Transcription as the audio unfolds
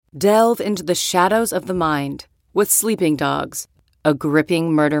Delve into the shadows of the mind with Sleeping Dogs, a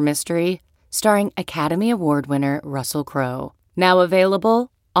gripping murder mystery starring Academy Award winner Russell Crowe. Now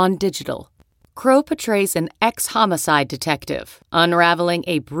available on digital. Crowe portrays an ex-homicide detective unraveling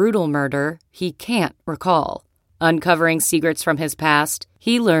a brutal murder he can't recall. Uncovering secrets from his past,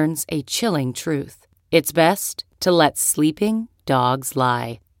 he learns a chilling truth. It's best to let sleeping dogs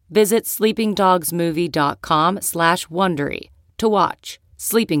lie. Visit sleepingdogsmovie.com/Wondery to watch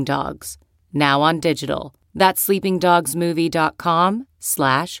Sleeping Dogs, now on digital. That's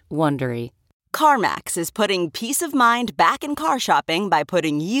sleepingdogsmovie.com/Wondery. CarMax is putting peace of mind back in car shopping by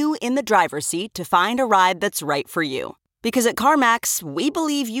putting you in the driver's seat to find a ride that's right for you. Because at CarMax, we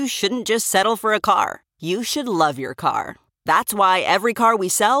believe you shouldn't just settle for a car. You should love your car. That's why every car we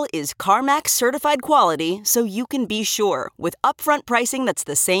sell is CarMax certified quality, so you can be sure with upfront pricing that's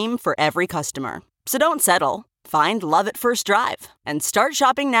the same for every customer. So don't settle. Find love at first drive and start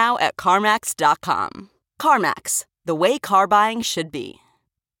shopping now at CarMax.com. CarMax, the way car buying should be.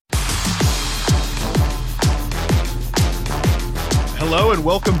 Hello and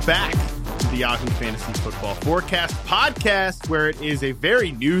welcome back to the Yahoo Fantasy Football Forecast podcast, where it is a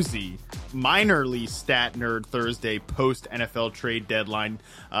very newsy, minorly stat nerd Thursday post NFL trade deadline.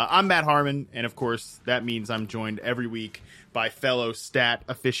 I'm Matt Harmon, and of course that means I'm joined every week by fellow stat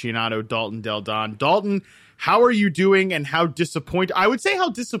aficionado Dalton Del Don. Dalton, how are you doing, and how disappointed? I would say how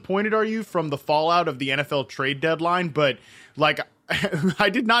disappointed are you from the fallout of the NFL trade deadline, but I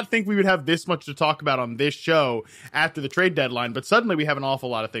did not think we would have this much to talk about on this show after the trade deadline, but suddenly we have an awful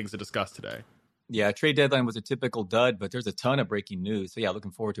lot of things to discuss today. Yeah, trade deadline was a typical dud, but there's a ton of breaking news. So yeah,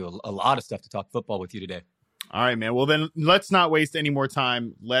 looking forward to a lot of stuff to talk football with you today. All right, man. Well, then let's not waste any more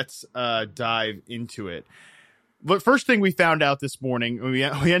time. Let's dive into it. But first thing we found out this morning, we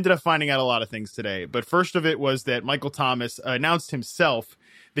ended up finding out a lot of things today, but first of it was that Michael Thomas announced himself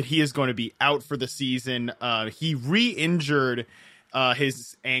that he is going to be out for the season. He re-injured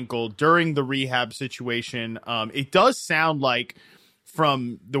his ankle during the rehab situation. It does sound like,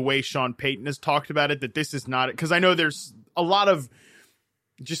 from the way Sean Payton has talked about it, that this is not, because I know there's a lot of,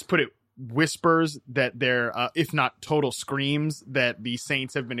 just put it, whispers that they're, if not total screams, that the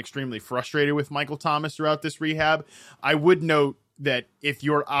Saints have been extremely frustrated with Michael Thomas throughout this rehab. I would note that if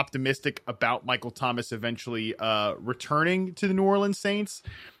you're optimistic about Michael Thomas eventually returning to the New Orleans Saints,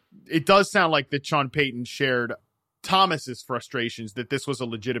 it does sound like that Sean Payton shared Thomas's frustrations, that this was a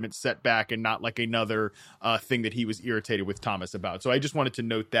legitimate setback and not like another thing that he was irritated with Thomas about. So I just wanted to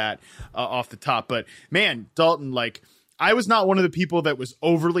note that off the top. But man, Dalton, I was not one of the people that was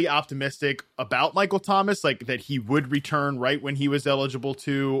overly optimistic about Michael Thomas, like that he would return right when he was eligible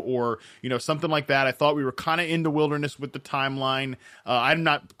to, or, something like that. I thought we were kind of in the wilderness with the timeline. I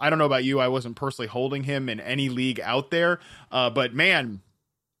don't know about you. I wasn't personally holding him in any league out there. But man,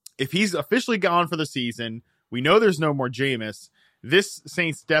 if he's officially gone for the season, we know there's no more Jameis. This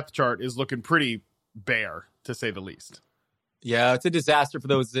Saints depth chart is looking pretty bare, to say the least. Yeah, it's a disaster for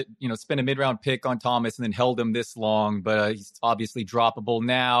those that, spent a mid-round pick on Thomas and then held him this long, but he's obviously droppable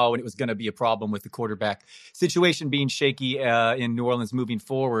now, and it was going to be a problem with the quarterback situation being shaky in New Orleans moving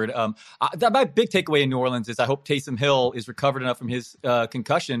forward. My big takeaway in New Orleans is I hope Taysom Hill is recovered enough from his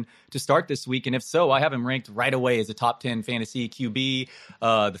concussion to start this week, and if so, I have him ranked right away as a top 10 fantasy QB.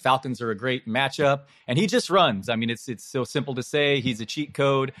 The Falcons are a great matchup, and he just runs. I mean, it's so simple to say. He's a cheat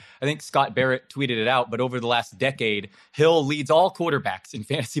code. I think Scott Barrett tweeted it out, but over the last decade, Hill leads all quarterbacks in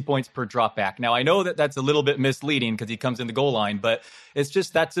fantasy points per dropback. Now, I know that that's a little bit misleading because he comes in the goal line, but that's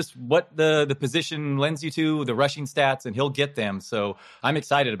just what the position lends you to, the rushing stats, and he'll get them. So I'm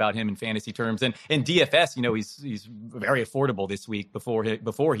excited about him in fantasy terms. And in DFS, he's very affordable this week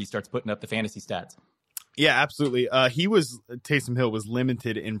before he starts putting up the fantasy stats. Yeah, absolutely. Taysom Hill was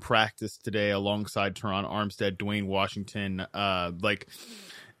limited in practice today alongside Teron Armstead, Dwayne Washington.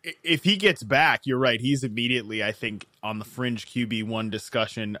 If he gets back, you're right. He's immediately, I think, on the fringe QB1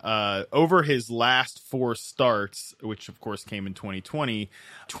 discussion. Over his last 4 starts, which of course came in 2020,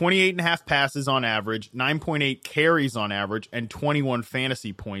 28.5 passes on average, 9.8 carries on average, and 21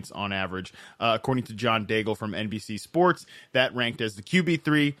 fantasy points on average. According to John Daigle from NBC Sports, that ranked as the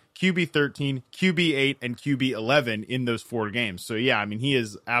QB3, QB13, QB8, and QB11 in those 4 games. So yeah, I mean, he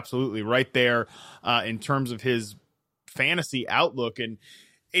is absolutely right there in terms of his fantasy outlook, and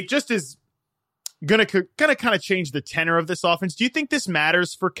it just is gonna kind of change the tenor of this offense. Do you think this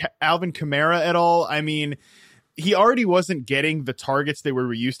matters for Alvin Kamara at all? I mean, he already wasn't getting the targets they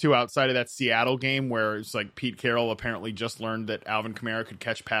were used to outside of that Seattle game, where it's like Pete Carroll apparently just learned that Alvin Kamara could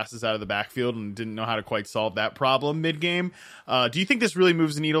catch passes out of the backfield and didn't know how to quite solve that problem mid-game. Do you think this really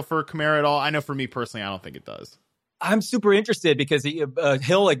moves the needle for Kamara at all? I know for me personally, I don't think it does. I'm super interested because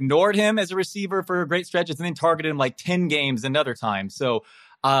Hill ignored him as a receiver for great stretches and then targeted him like 10 games another time. So,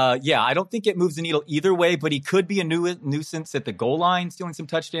 I don't think it moves the needle either way, but he could be a nuisance at the goal line, stealing some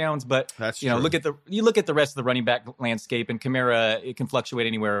touchdowns. But that's true. Look at the rest of the running back landscape, and Kamara, it can fluctuate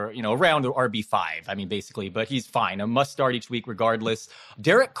anywhere, around the RB5. I mean, basically, but he's fine. A must start each week, regardless.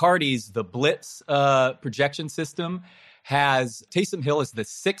 Derek Carty's the Blitz projection system has Taysom Hill as the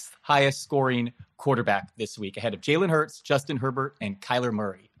 6th highest scoring quarterback this week, ahead of Jalen Hurts, Justin Herbert, and Kyler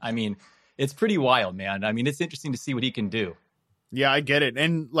Murray. I mean, it's pretty wild, man. I mean, it's interesting to see what he can do. Yeah, I get it.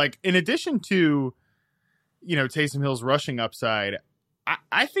 And like, in addition to, Taysom Hill's rushing upside,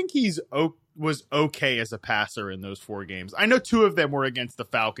 I think was okay as a passer in those 4 games. I know 2 of them were against the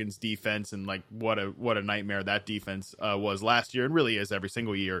Falcons defense, and like what a nightmare that defense was last year, and really is every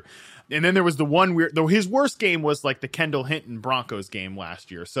single year. And then there was the one though his worst game was like the Kendall Hinton Broncos game last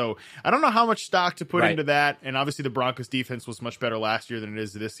year. So I don't know how much stock to put into that. And obviously the Broncos defense was much better last year than it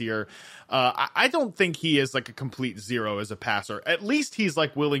is this year. I don't think he is like a complete zero as a passer. At least he's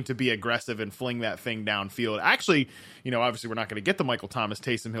like willing to be aggressive and fling that thing downfield. Actually, obviously we're not going to get the Michael Thomas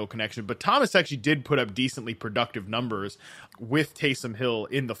Taysom Hill connection, but Thomas actually did put up decently productive numbers with Taysom Hill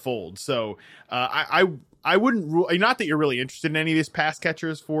in the fold. So I wouldn't rule, not that you're really interested in any of these pass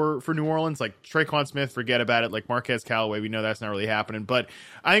catchers for New Orleans, like Traquan Smith, forget about it. Like Marquez Callaway, we know that's not really happening. But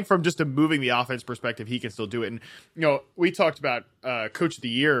I think from just a moving the offense perspective, he can still do it. And, we talked about Coach of the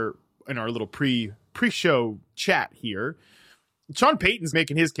Year in our little pre-show chat here. Sean Payton's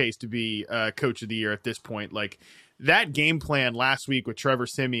making his case to be Coach of the Year at this point. Like, that game plan last week with Trevor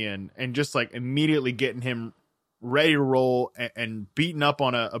Siemian and just like immediately getting him ready to roll and beating up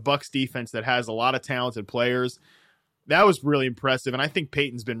on a Bucs defense that has a lot of talented players. That was really impressive. And I think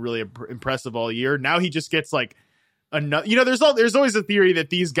Peyton's been really impressive all year. Now he just gets like another, there's always a theory that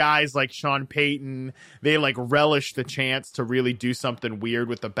these guys like Sean Payton, they like relish the chance to really do something weird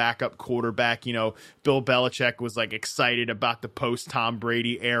with the backup quarterback. Bill Belichick was like excited about the post Tom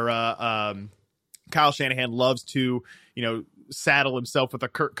Brady era. Kyle Shanahan loves to, saddle himself with a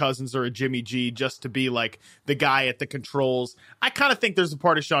Kirk Cousins or a Jimmy G just to be like the guy at the controls. I kind of think there's a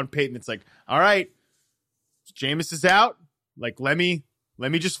part of Sean Payton that's like, all right, Jameis is out. Like, let me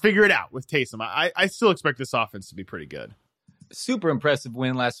just figure it out with Taysom. I still expect this offense to be pretty good. Super impressive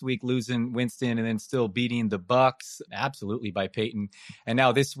win last week, losing Winston and then still beating the Bucs, absolutely, by Peyton. And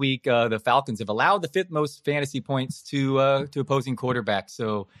now this week, the Falcons have allowed the 5th most fantasy points to opposing quarterbacks.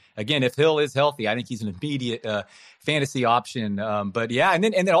 So again, if Hill is healthy, I think he's an immediate fantasy option. But yeah, and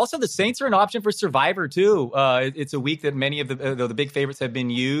then also the Saints are an option for Survivor too. It's a week that many of the big favorites have been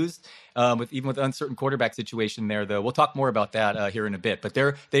used, with uncertain quarterback situation there. Though we'll talk more about that here in a bit. But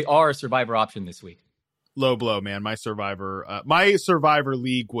they are a Survivor option this week. Low blow, man. My Survivor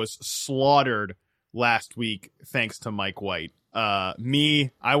league was slaughtered last week thanks to Mike White. I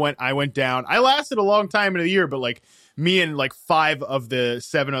went down. I lasted a long time in the year, but like me and like 5 of the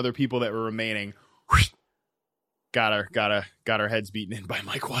 7 other people that were remaining got our heads beaten in by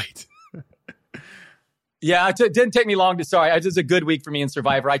Mike White. Yeah, it didn't take me long to. Sorry, it was a good week for me in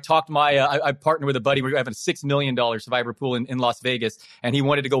Survivor. I talked I partnered with a buddy. We're having a $6 million Survivor pool in Las Vegas, and he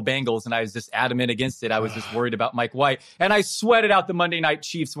wanted to go Bengals, and I was just adamant against it. I was just worried about Mike White, and I sweated out the Monday night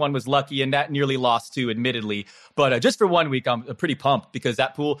Chiefs one. Was lucky, and that nearly lost too, admittedly. But just for 1 week, I'm pretty pumped because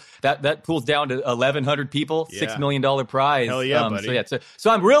that pool's down to 1,100 people, $6 million prize. Hell yeah, buddy.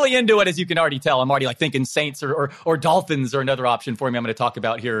 So I'm really into it, as you can already tell. I'm already like thinking Saints or Dolphins are another option for me. I'm going to talk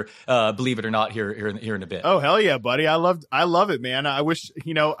about here, believe it or not, here in a bit. Oh, hell yeah, buddy. I love it, man. I wish,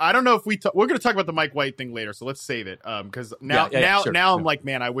 I don't know if we're going to talk about the Mike White thing later, so let's save it. Because now I'm like,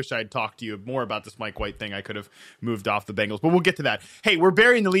 man, I wish I'd talked to you more about this Mike White thing. I could have moved off the Bengals, but we'll get to that. Hey, we're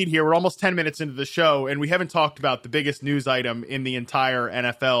burying the lead here. We're almost 10 minutes into the show, and we haven't talked about the biggest news item in the entire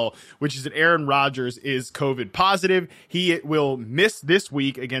NFL, which is that Aaron Rodgers is COVID positive. He will miss this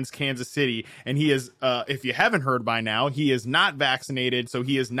week against Kansas City, and he is, if you haven't heard by now, he is not vaccinated, so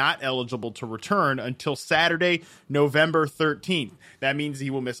he is not eligible to return until Saturday, November 13th. That means he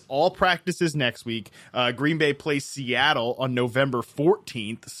will miss all practices next week. Green Bay plays Seattle on November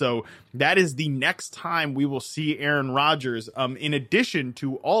 14th. So that is the next time we will see Aaron Rodgers. In addition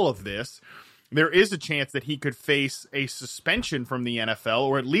to all of this, there is a chance that he could face a suspension from the NFL,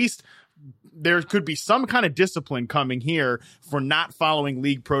 or at least there could be some kind of discipline coming here for not following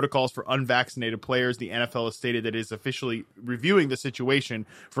league protocols for unvaccinated players. The NFL has stated that it is officially reviewing the situation.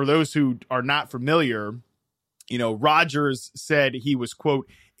 For those who are not familiar, Rodgers said he was, quote,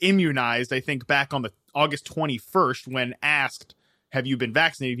 immunized, I think back on the August 21st, when asked, have you been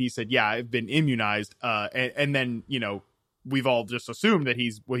vaccinated? He said, yeah, I've been immunized. And then, we've all just assumed that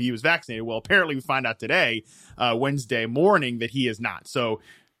he was vaccinated. Well, apparently we find out today, Wednesday morning, that he is not. So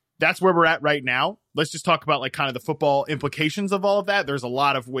that's where we're at right now. Let's just talk about like kind of the football implications of all of that. There's a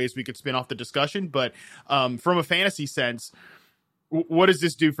lot of ways we could spin off the discussion, but from a fantasy sense, what does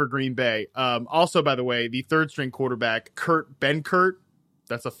this do for Green Bay? Also, by the way, the third string quarterback, Kurt Benkert,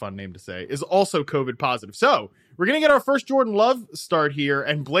 that's a fun name to say, is also COVID positive. So we're going to get our first Jordan Love start here,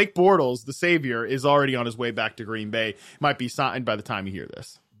 and Blake Bortles, the savior, is already on his way back to Green Bay. Might be signed by the time you hear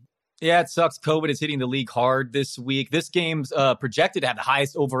this. Yeah, it sucks. COVID is hitting the league hard this week. This game's projected to have the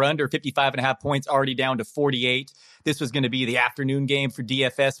highest over-under, 55.5 points, already down to 48. This was going to be the afternoon game for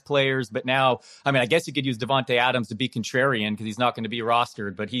DFS players, but now, I mean, I guess you could use Davante Adams to be contrarian because he's not going to be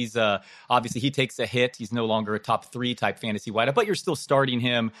rostered, but he's obviously he takes a hit. He's no longer a top 3 type fantasy wideout, but you're still starting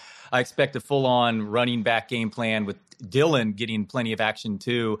him. I expect a full-on running back game plan with Dillon getting plenty of action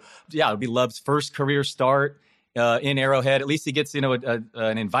too. Yeah, it'll be Love's first career start in Arrowhead. At least he gets,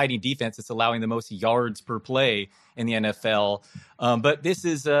 an inviting defense that's allowing the most yards per play in the NFL. But this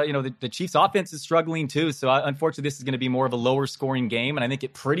is, the Chiefs offense is struggling too. So unfortunately, this is going to be more of a lower scoring game. And I think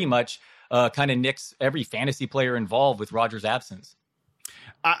it pretty much kind of nicks every fantasy player involved with Rodgers' absence.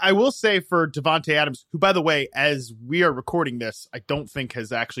 I will say for Davante Adams, who, by the way, as we are recording this, I don't think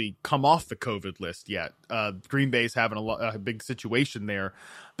has actually come off the COVID list yet. Green Bay's having a big situation there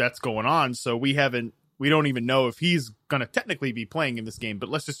that's going on. So we don't even know if he's going to technically be playing in this game, but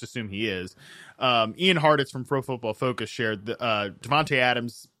let's just assume he is. Ian Hartitz from Pro Football Focus shared Davante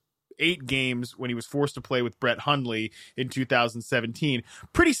Adams 8 games when he was forced to play with Brett Hundley in 2017.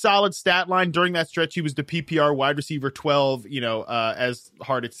 Pretty solid stat line during that stretch. He was the PPR wide receiver 12. As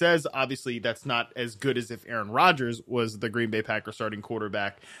Hartitz says, obviously that's not as good as if Aaron Rodgers was the Green Bay Packers starting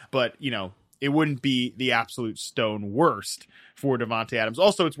quarterback, but it wouldn't be the absolute stone worst for Davante Adams.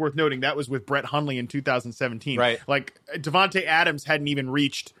 Also, it's worth noting that was with Brett Hundley in 2017. Right. Like, Davante Adams hadn't even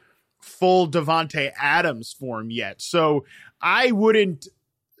reached full Davante Adams form yet. So I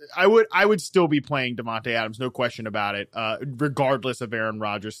would still be playing Davante Adams, no question about it, regardless of Aaron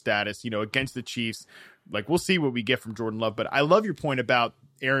Rodgers' status, against the Chiefs. Like, we'll see what we get from Jordan Love. But I love your point about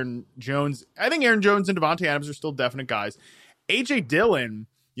Aaron Jones. I think Aaron Jones and Davante Adams are still definite guys. A.J. Dillon,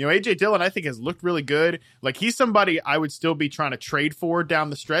 I think has looked really good. Like, he's somebody I would still be trying to trade for down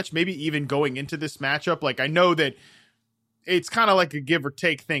the stretch, maybe even going into this matchup. Like, I know that it's kind of like a give or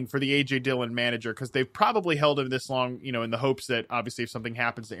take thing for the A.J. Dillon manager because they've probably held him this long, in the hopes that obviously if something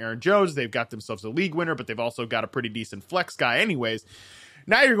happens to Aaron Jones, they've got themselves a league winner, but they've also got a pretty decent flex guy anyways.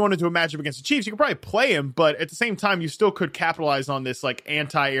 Now you're going into a matchup against the Chiefs. You can probably play him, but at the same time, you still could capitalize on this like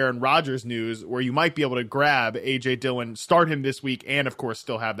anti-Aaron Rodgers news where you might be able to grab A.J. Dillon, start him this week, and of course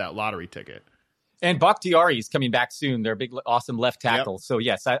still have that lottery ticket. And Bakhtiari is coming back soon. They're a big, awesome left tackle. Yep. So,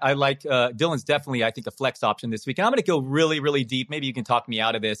 yes, I like Dillon's definitely, I think, a flex option this week. And I'm going to go really, really deep. Maybe you can talk me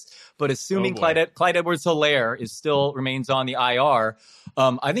out of this. But assuming Clyde Edwards-Helaire remains on the IR,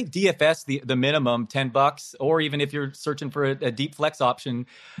 I think DFS, the minimum, $10, or even if you're searching for a deep flex option,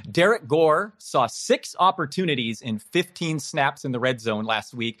 Derek Gore saw 6 opportunities in 15 snaps in the red zone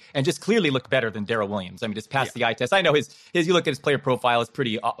last week and just clearly looked better than Darrell Williams. I mean, just passed the eye test. I know his you look at his player profile, it's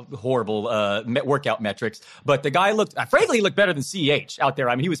pretty horrible workout metrics, but the guy looked better than CH out there.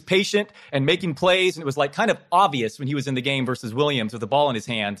 I mean, he was patient and making plays, and it was like kind of obvious when he was in the game versus Williams with the ball in his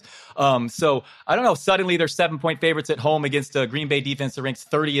hands. So I don't know. Suddenly they're 7-point favorites at home against a Green Bay defense that ranks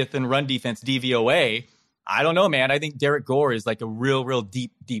 30th in run defense DVOA. I don't know, man. I think Derek Gore is like a real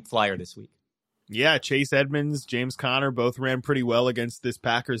deep flyer this week. Yeah, Chase Edmonds, James Conner both ran pretty well against this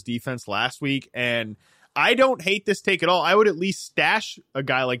Packers defense last week, and I don't hate this take at all. I would at least stash a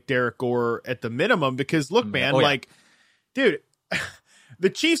guy like Derek Gore at the minimum because, look, man, dude, the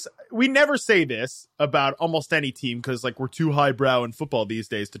Chiefs, we never say this about almost any team because, like, we're too highbrow in football these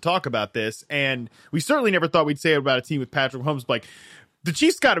days to talk about this, and we certainly never thought we'd say it about a team with Patrick Mahomes. Like, the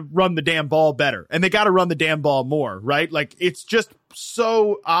Chiefs got to run the damn ball better, and they got to run the damn ball more, right? Like, it's just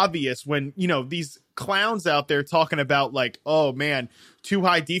so obvious when, these clowns out there talking about like, oh man, too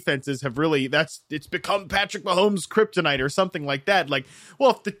high defenses have really, it's become Patrick Mahomes' kryptonite or something like that. Like, well,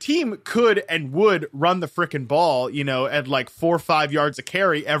 if the team could and would run the frickin' ball, at like 4 or 5 yards a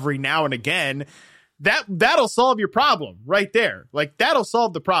carry every now and again, that'll solve your problem right there. Like, that'll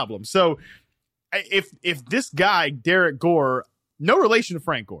solve the problem. So if this guy, Derek Gore, no relation to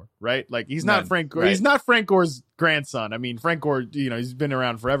Frank Gore, right? Like, he's not Frank Gore. Right. He's not Frank Gore's grandson. I mean, Frank Gore, he's been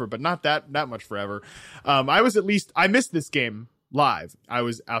around forever, but not that much forever. I missed this game live. I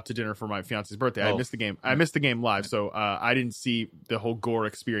was out to dinner for my fiance's birthday. I missed the game. I missed the game live, so I didn't see the whole Gore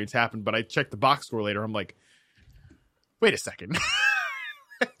experience happen. But I checked the box score later. I'm like, wait a second.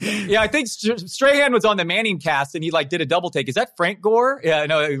 Yeah, I think Strahan was on the Manning cast and he like did a double take. Is that Frank Gore? Yeah,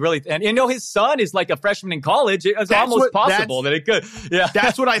 no, really. And you know, his son is like a freshman in college. It's almost possible that it could. Yeah,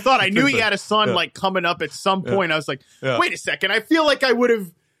 that's what I thought. I knew he had a son like coming up at some point. I was like, wait a second. I feel like I would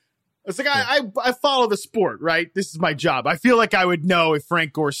have. It's like I follow the sport, right? This is my job. I feel like I would know if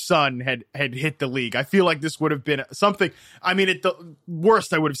Frank Gore's son had hit the league. I feel like this would have been something. I mean, at the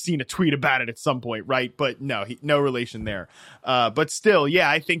worst, I would have seen a tweet about it at some point, right? But no, no relation there. But still, yeah,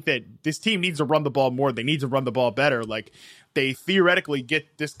 I think that this team needs to run the ball more. They need to run the ball better. Like, they theoretically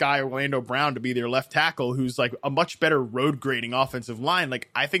get this guy Orlando Brown to be their left tackle, who's like a much better road grading offensive line. Like,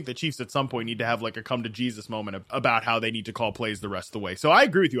 I think the Chiefs at some point need to have like a come to Jesus moment about how they need to call plays the rest of the way. So I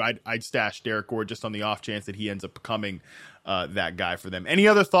agree with you. I'd stash Derek Gore just on the off chance that he ends up becoming that guy for them. Any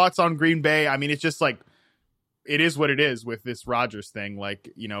other thoughts on Green Bay? I mean, it's just like, it is what it is with this Rodgers thing. Like,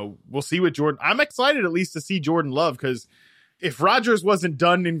 you know, we'll see what Jordan. I'm excited at least to see Jordan Love, because if Rodgers wasn't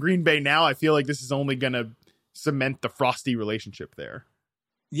done in Green Bay now, I feel like this is only going to cement the frosty relationship there.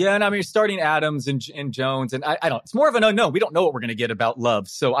 Yeah, and I mean, you're starting Adams and Jones, and I don't. It's more of an unknown. We don't know what we're going to get about Love.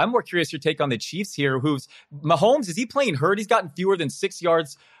 So I'm more curious your take on the Chiefs here. Who's Mahomes? Is he playing hurt? He's gotten fewer than 6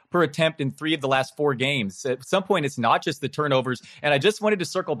 yards per attempt in 3 of the last 4 games. At some point, it's not just the turnovers. And I just wanted to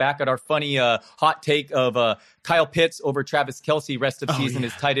circle back at our funny hot take of Kyle Pitts over Travis Kelce rest of season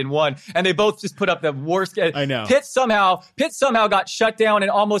is tight end 1. And they both just put up the worst. I know. Pitts somehow got shut down, and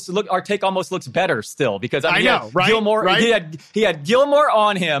our take almost looks better still, because I know, right? Gilmore, right? He had Gilmore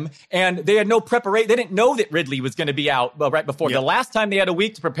on him, and they had no preparation. They didn't know that Ridley was going to be out right before. Yep. The last time they had a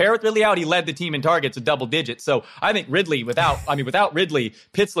week to prepare with Ridley out, he led the team in targets a double digit. So I think without Ridley,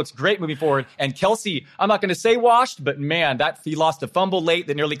 Pitts looks great moving forward. And Kelce, I'm not going to say washed, but man, he lost a fumble late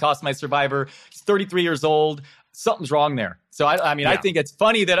that nearly cost my survivor. He's 33 years old. Something's wrong there. So I think it's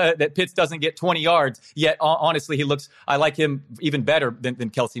funny that Pitts doesn't get 20 yards. Yet honestly, I like him even better than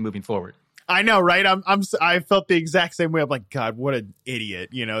Kelce moving forward. I know, right? I felt the exact same way. I'm like, God, what an idiot,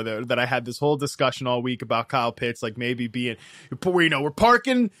 you know, that I had this whole discussion all week about Kyle Pitts, like maybe being, you know, we're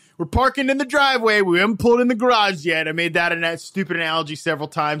parking in the driveway. We haven't pulled in the garage yet. I made that stupid analogy several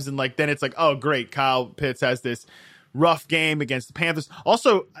times. And like, then it's like, oh, great. Kyle Pitts has this rough game against the Panthers.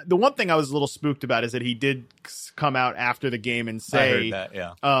 Also, the one thing I was a little spooked about is that he did come out after the game and say, I heard that,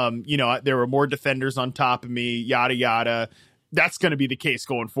 yeah. You know, there were more defenders on top of me, yada, yada. That's going to be the case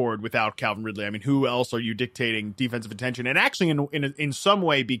going forward without Calvin Ridley. I mean, who else are you dictating defensive attention? And actually, in some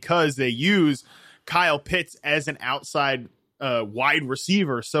way, because they use Kyle Pitts as an outside wide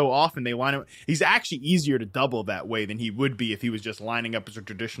receiver so often, they line him. He's actually easier to double that way than he would be if he was just lining up as a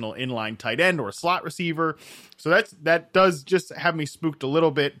traditional inline tight end or a slot receiver. So that does just have me spooked a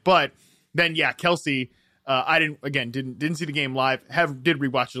little bit. But then, yeah, Kelce. I didn't see the game live. Did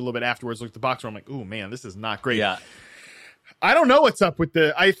rewatch it a little bit afterwards. Looked at the box score. I'm like, oh man, this is not great. Yeah. I don't know what's up with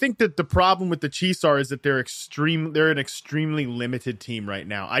I think that the problem with the Chiefs is that they're an extremely limited team right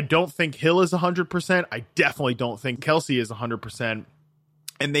now. I don't think Hill is 100%. I definitely don't think Kelce is 100%.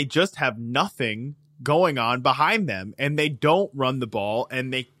 And they just have nothing going on behind them, and they don't run the ball,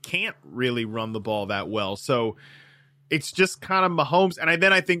 and they can't really run the ball that well. So it's just kind of Mahomes. And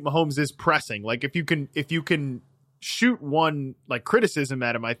then I think Mahomes is pressing. Like if you can shoot one like criticism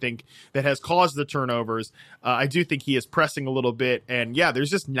at him, I think that has caused the turnovers. I do think he is pressing a little bit, and yeah, there's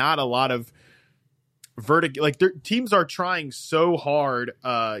just not a lot of vertical. Like teams are trying so hard.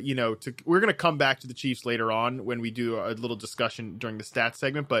 You know, we're going to come back to the Chiefs later on when we do a little discussion during the stats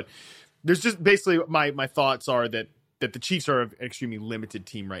segment, but there's just basically my thoughts are that the Chiefs are an extremely limited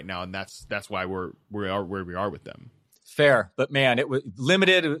team right now, and that's why we are where we are with them. Fair, but man, it was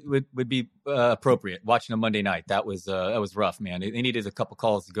limited. Would be appropriate. Watching a Monday night, that was rough, man. They needed a couple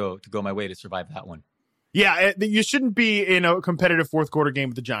calls to go my way to survive that one. Yeah, you shouldn't be in a competitive fourth quarter game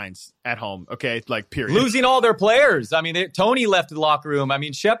with the Giants at home. Okay, like period. Losing all their players. I mean, Tony left the locker room. I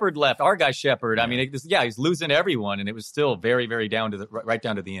mean, Shepard left. Our guy Shepard. I mean, he's losing everyone, and it was still very, very right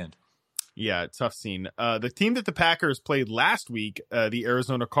down to the end. Yeah, tough scene. The team that the Packers played last week, the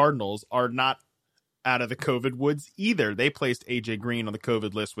Arizona Cardinals, are not out of the COVID woods either. They placed AJ Green on the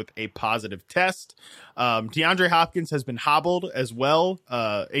COVID list with a positive test. DeAndre Hopkins has been hobbled as well.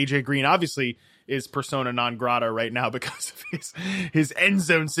 AJ Green obviously is persona non grata right now because of his end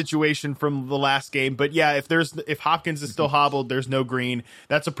zone situation from the last game. But yeah, if Hopkins is still hobbled, there's no Green.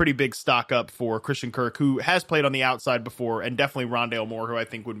 That's a pretty big stock up for Christian Kirk, who has played on the outside before, and definitely Rondale Moore, who I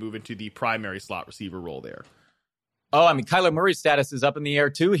think would move into the primary slot receiver role there. Oh, I mean, Kyler Murray's status is up in the air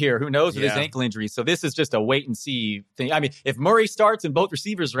too here. Who knows with his ankle injury? So this is just a wait and see thing. I mean, if Murray starts and both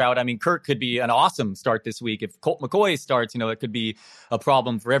receivers are out, I mean, Kirk could be an awesome start this week. If Colt McCoy starts, it could be a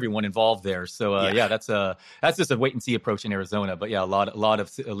problem for everyone involved there. So that's just a wait and see approach in Arizona. But yeah, a lot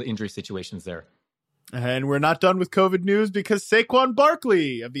of injury situations there. And we're not done with COVID news because Saquon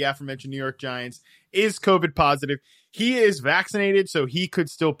Barkley of the aforementioned New York Giants is COVID positive. He is vaccinated, so he could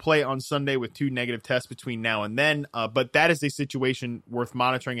still play on Sunday with 2 negative tests between now and then. But that is a situation worth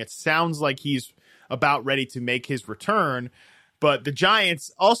monitoring. It sounds like he's about ready to make his return. But the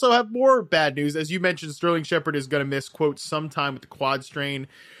Giants also have more bad news. As you mentioned, Sterling Shepard is going to miss, quote, sometime with the quad strain.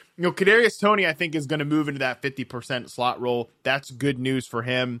 Kadarius Toney, I think, is going to move into that 50% slot role. That's good news for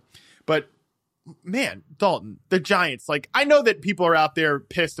him. But man, Dalton, the Giants, I know that people are out there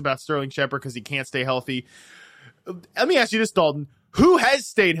pissed about Sterling Shepard because he can't stay healthy. Let me ask you this, Dalton. Who has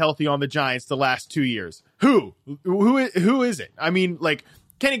stayed healthy on the Giants the last 2 years? Who is it? I mean,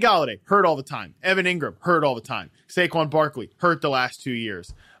 Kenny Golladay, hurt all the time. Evan Ingram, hurt all the time. Saquon Barkley, hurt the last 2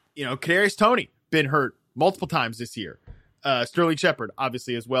 years. Kadarius Toney, been hurt multiple times this year. Sterling Shepard,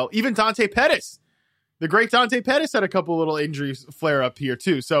 obviously, as well. Even Dante Pettis. The great Dante Pettis had a couple little injuries flare up here,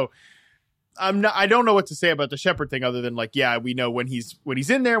 too. So, I don't know what to say about the Shepard thing other than we know when he's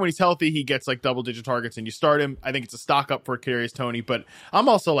in there, when he's healthy, he gets double digit targets and you start him. I think it's a stock up for Kadarius Toney, but I'm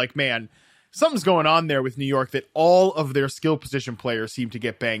also man, something's going on there with New York that all of their skill position players seem to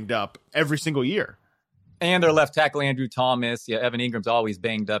get banged up every single year. And their left tackle, Andrew Thomas. Yeah, Evan Ingram's always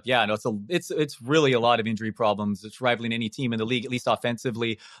banged up. Yeah, no, it's really a lot of injury problems. It's rivaling any team in the league, at least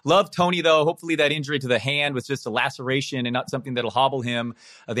offensively. Love Toney, though. Hopefully that injury to the hand was just a laceration and not something that'll hobble him.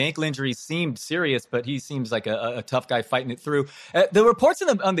 The ankle injury seemed serious, but he seems like a tough guy fighting it through. The reports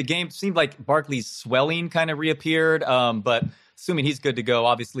on the game seemed like Barkley's swelling kind of reappeared, but assuming he's good to go,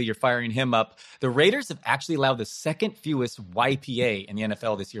 obviously you're firing him up. The Raiders have actually allowed the second fewest YPA in the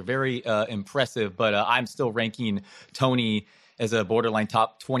NFL this year. Very impressive, but I'm still ranking Toney as a borderline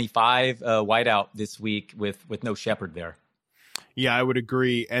top 25 wideout this week with no Shepard there. Yeah, I would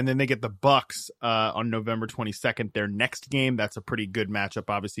agree. And then they get the Bucks on November 22nd, their next game. That's a pretty good matchup,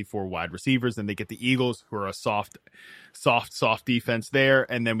 obviously, for wide receivers. Then they get the Eagles, who are a soft defense there.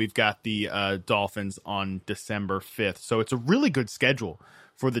 And then we've got the Dolphins on December 5th. So it's a really good schedule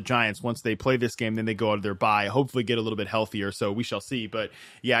for the Giants. Once they play this game, then they go out of their bye, hopefully get a little bit healthier. So we shall see. But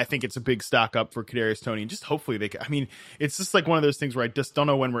yeah, I think it's a big stock up for Kadarius Toney. And just hopefully it's just one of those things where I just don't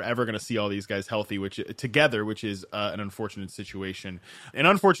know when we're ever going to see all these guys healthy, which is an unfortunate situation. An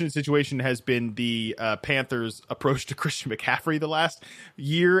unfortunate situation has been the Panthers' approach to Christian McCaffrey the last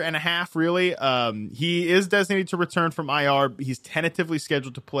year and a half, really. He is designated to return from IR. He's tentatively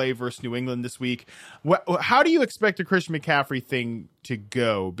scheduled to play versus New England this week. How do you expect the Christian McCaffrey thing to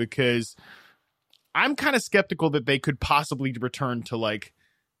go? Because I'm kind of skeptical that they could possibly return to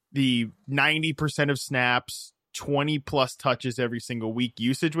the 90% of snaps, 20 plus touches every single week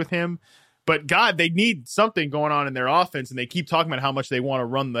usage with him. But God, they need something going on in their offense, and they keep talking about how much they want to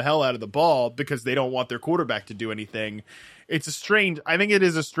run the hell out of the ball because they don't want their quarterback to do anything. I think it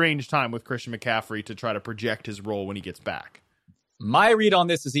is a strange time with Christian McCaffrey to try to project his role when he gets back. My read on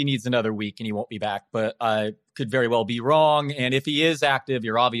this is he needs another week and he won't be back, but I could very well be wrong. And if he is active,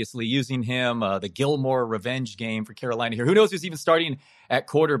 you're obviously using him. The Gilmore revenge game for Carolina here. Who knows who's even starting at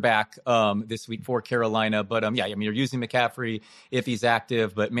quarterback this week for Carolina. But you're using McCaffrey if he's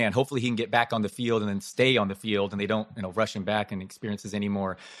active. But man, hopefully he can get back on the field and then stay on the field and they don't rush him back and experiences any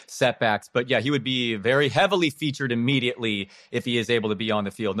more setbacks. But yeah, he would be very heavily featured immediately if he is able to be on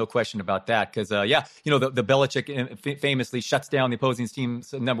the field. No question about that. Because the Belichick famously shuts down the opposing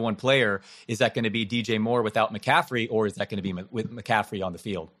team's number one player. Is that going to be DJ Moore without McCaffrey, or is that going to be with McCaffrey on the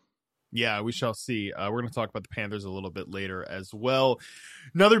field? Yeah, we shall see. We're going to talk about the Panthers a little bit later as well.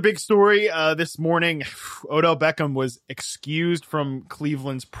 Another big story this morning, Odell Beckham was excused from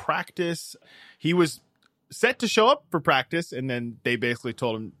Cleveland's practice. He was set to show up for practice, and then they basically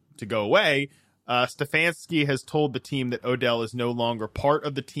told him to go away. Stefanski has told the team that Odell is no longer part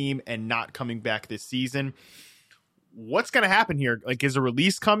of the team and not coming back this season. What's going to happen here? Is a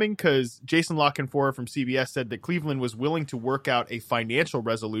release coming? Because Jason La Canfora from CBS said that Cleveland was willing to work out a financial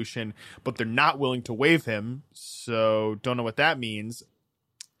resolution, but they're not willing to waive him. So don't know what that means.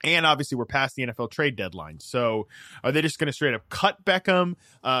 And obviously we're past the NFL trade deadline. So are they just going to straight up cut Beckham?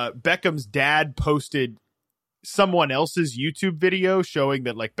 Beckham's dad posted someone else's YouTube video showing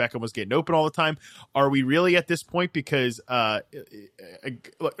that Beckham was getting open all the time. Are we really at this point? Because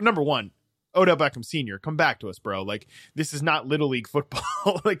number one, Odell Beckham Sr., come back to us, bro. Like, this is not Little League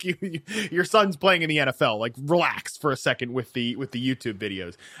football. Like, your son's playing in the NFL. Like, relax for a second with the YouTube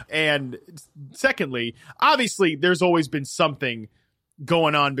videos. And secondly, obviously, there's always been something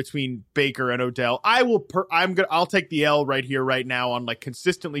going on between Baker and Odell. I'll take the L right here, right now, on like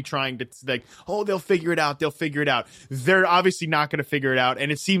consistently trying to like, oh, they'll figure it out. They're obviously not going to figure it out.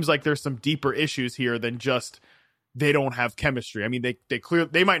 And it seems like there's some deeper issues here than just they don't have chemistry. I mean,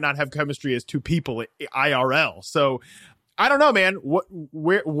 they might not have chemistry as two people IRL. So I don't know, man.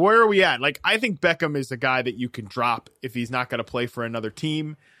 Where are we at? Like, I think Beckham is a guy that you can drop if he's not going to play for another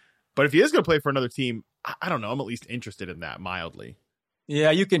team. But if he is going to play for another team, I don't know. I'm at least interested in that mildly.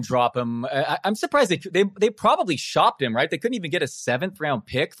 Yeah, you can drop him. I'm surprised they probably shopped him, right? They couldn't even get a 7th round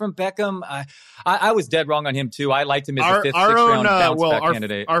pick from Beckham. I was dead wrong on him too. I liked him as a 5th, 6th round bounce back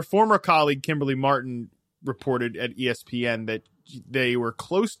candidate. Our former colleague Kimberly Martin reported at ESPN that they were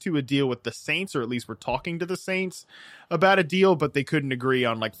close to a deal with the Saints, or at least were talking to the Saints about a deal, but they couldn't agree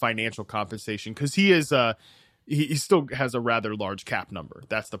on like financial compensation because he still has a rather large cap number.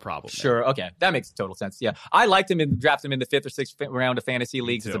 That's the problem. Sure. There. Okay. That makes total sense. Yeah. I liked him and drafted him in the 5th or 6th round of fantasy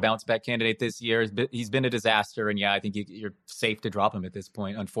leagues as a bounce back candidate this year. He's been a disaster. And yeah, I think you're safe to drop him at this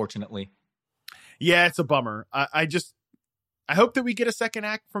point, unfortunately. Yeah, it's a bummer. I hope that we get a second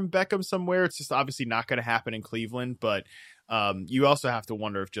act from Beckham somewhere. It's just obviously not going to happen in Cleveland, but you also have to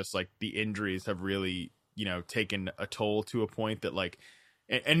wonder if just like the injuries have really, taken a toll to a point that like,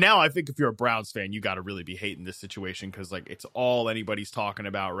 and now I think if you're a Browns fan, you got to really be hating this situation because like it's all anybody's talking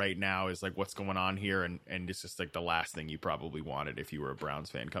about right now is like what's going on here, and it's just like the last thing you probably wanted if you were a Browns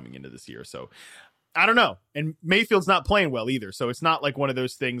fan coming into this year. So I don't know, and Mayfield's not playing well either, so it's not like one of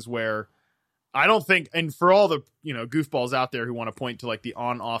those things where I don't think, and for all the goofballs out there who want to point to like the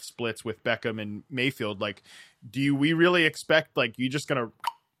on-off splits with Beckham and Mayfield, like we really expect like you just gonna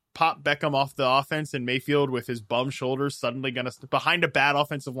pop Beckham off the offense and Mayfield with his bum shoulders suddenly gonna behind a bad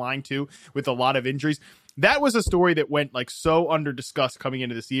offensive line too with a lot of injuries? That was a story that went like so under discussed coming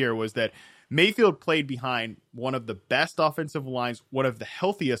into this year, was that Mayfield played behind one of the best offensive lines, one of the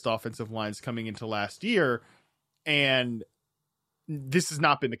healthiest offensive lines coming into last year, and this has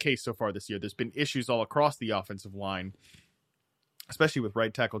not been the case so far this year. There's been issues all across the offensive line, especially with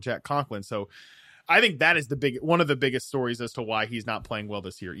right tackle Jack Conklin. So I think that is one of the biggest stories as to why he's not playing well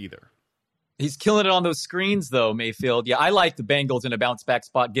this year either. He's killing it on those screens, though, Mayfield. Yeah, I like the Bengals in a bounce back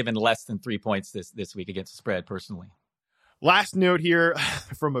spot, given less than 3 points this week against the spread, personally. Last note here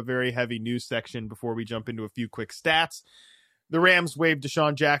from a very heavy news section before we jump into a few quick stats. The Rams waived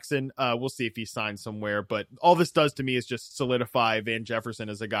Deshaun Jackson. We'll see if he signs somewhere. But all this does to me is just solidify Van Jefferson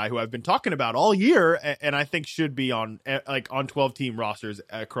as a guy who I've been talking about all year, and I think should be on 12-team rosters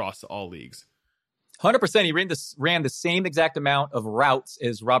across all leagues. 100%. He ran the same exact amount of routes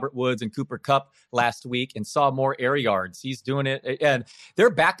as Robert Woods and Cooper Kupp last week and saw more air yards. He's doing it. And their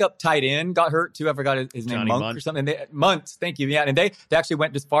backup tight end got hurt too. I forgot his name, Monk or something. Muntz, thank you. Yeah, and they actually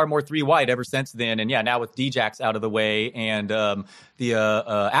went just far more 3 wide ever since then. And yeah, now with Djax out of the way and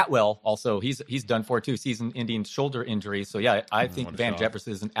the Atwell also, he's done for too. Season-ending shoulder injury. So yeah, I think Van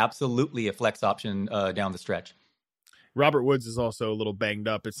Jefferson is absolutely a flex option down the stretch. Robert Woods is also a little banged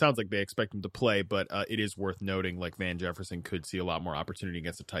up. It sounds like they expect him to play, but it is worth noting like Van Jefferson could see a lot more opportunity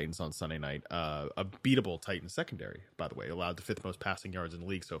against the Titans on Sunday night. A beatable Titans secondary, by the way, allowed the 5th most passing yards in the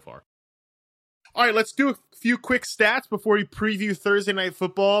league so far. All right, let's do a few quick stats before we preview Thursday Night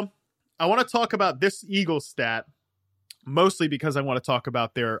Football. I want to talk about this Eagles stat, mostly because I want to talk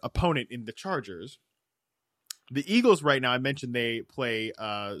about their opponent in the Chargers. The Eagles right now, I mentioned they play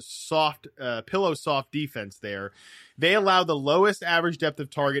pillow soft defense there. They allow the lowest average depth of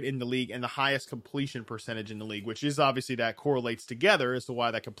target in the league and the highest completion percentage in the league, which is obviously that correlates together as to why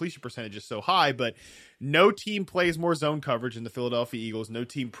that completion percentage is so high. But no team plays more zone coverage than the Philadelphia Eagles. No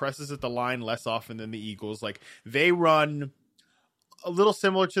team presses at the line less often than the Eagles. Like they run a little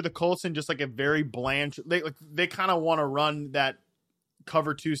similar to the Colts and just like a very bland. They kind of want to run that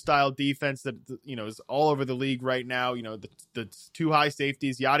cover 2 style defense that is all over the league right now. The 2 high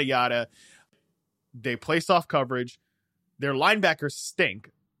safeties, yada yada. They play soft coverage. Their linebackers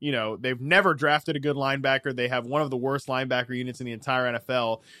stink. They've never drafted a good linebacker. They have one of the worst linebacker units in the entire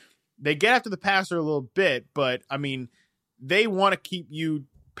NFL. They get after the passer a little bit, but I mean, they want to keep you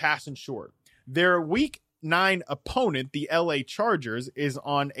passing short. Their week 9 opponent, the LA Chargers, is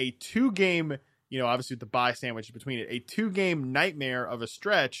on a 2-game, obviously with the bye sandwich between it, a 2-game nightmare of a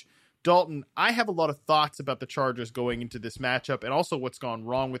stretch. Dalton, I have a lot of thoughts about the Chargers going into this matchup and also what's gone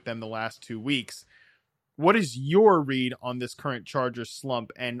wrong with them the last 2 weeks. What is your read on this current Chargers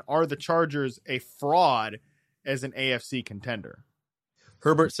slump, and are the Chargers a fraud as an AFC contender?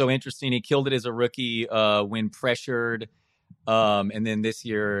 Herbert's so interesting. He killed it as a rookie when pressured. And then this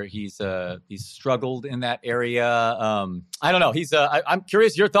year he's struggled in that area. I don't know. I'm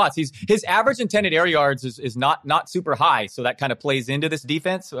curious your thoughts. His average intended air yards is not super high. So that kind of plays into this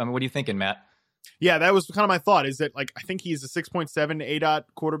defense. I mean, what are you thinking, Matt? Yeah, that was kind of my thought, is that, like, I think he's a 6.7 ADOT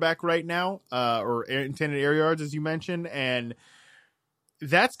quarterback right now, or intended air yards, as you mentioned. And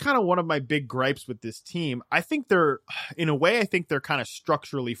that's kind of one of my big gripes with this team. I think they're kind of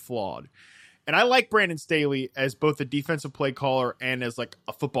structurally flawed. And I like Brandon Staley as both a defensive play caller and as like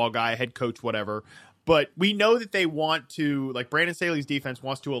a football guy, head coach, whatever. But we know that they want to, like, Brandon Staley's defense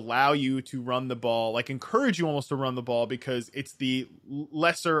wants to allow you to run the ball, like encourage you almost to run the ball, because it's the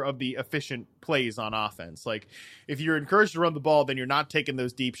lesser of the efficient plays on offense. Like, if you're encouraged to run the ball, then you're not taking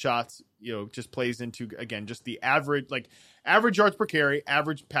those deep shots, just plays into, again, just the average yards per carry,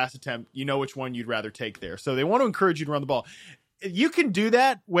 average pass attempt. You know which one you'd rather take there. So they want to encourage you to run the ball. You can do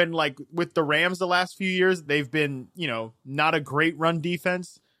that when, like, with the Rams the last few years, they've been, not a great run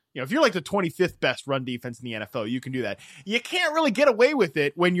defense. If you're like the 25th best run defense in the NFL, you can do that. You can't really get away with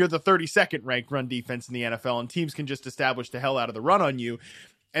it when you're the 32nd ranked run defense in the NFL and teams can just establish the hell out of the run on you.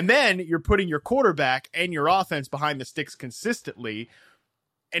 And then you're putting your quarterback and your offense behind the sticks consistently,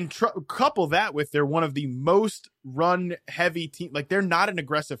 and couple that with they're one of the most run heavy team. Like, they're not an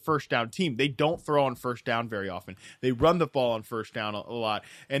aggressive first down team. They don't throw on first down very often. They run the ball on first down a lot.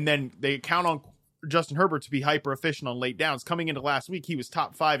 And then they count on Justin Herbert to be hyper efficient on late downs. Coming into last week, he was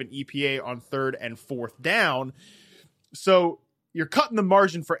top 5 in EPA on 3rd and 4th down. So you're cutting the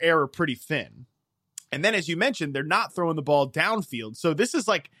margin for error pretty thin. And then, as you mentioned, they're not throwing the ball downfield. So this is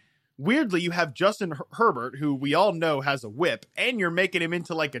like, weirdly, you have Justin Herbert, who we all know has a whip, and you're making him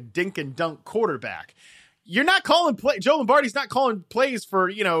into like a dink and dunk quarterback. You're not calling Joe Lombardi's not calling plays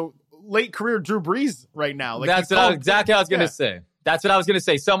for, late career Drew Brees right now. Like, that's exactly what I was going to say. That's what I was going to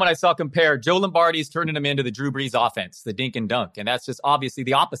say. Someone I saw compare Joe Lombardi's turning him into the Drew Brees offense, the dink and dunk. And that's just obviously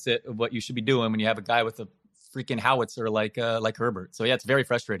the opposite of what you should be doing when you have a guy with a freaking howitzer like Herbert. So yeah, it's very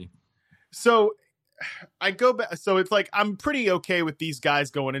frustrating. So I go back. So it's like, I'm pretty okay with these guys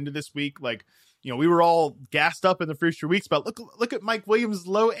going into this week. Like, we were all gassed up in the first few weeks, but look at Mike Williams'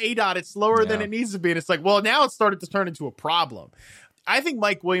 low ADOT. It's lower than it needs to be. And it's like, well, now it's started to turn into a problem. I think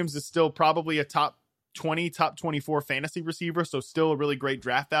Mike Williams is still probably a top 20, top 24 fantasy receiver, so still a really great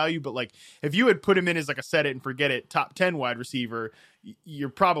draft value. But like, if you had put him in as like a set it and forget it top 10 wide receiver, you're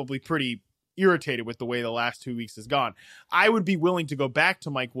probably pretty irritated with the way the last 2 weeks has gone. I would be willing to go back to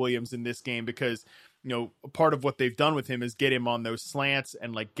Mike Williams in this game because, part of what they've done with him is get him on those slants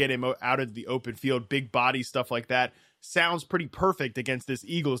and like get him out of the open field, big body stuff like that. Sounds pretty perfect against this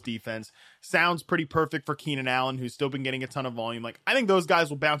Eagles defense. Sounds pretty perfect for Keenan Allen, who's still been getting a ton of volume. Like, I think those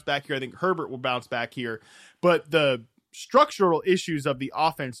guys will bounce back here. I think Herbert will bounce back here. But the structural issues of the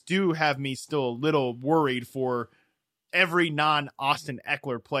offense do have me still a little worried for every non-Austin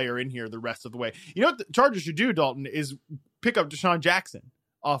Eckler player in here the rest of the way. You know what the Chargers should do, Dalton, is pick up Deshaun Jackson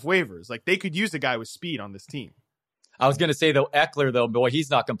off waivers. Like, they could use a guy with speed on this team. I was going to say, though, Eckler, though, boy, he's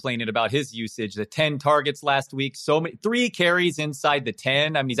not complaining about his usage. The 10 targets last week, 3 carries inside the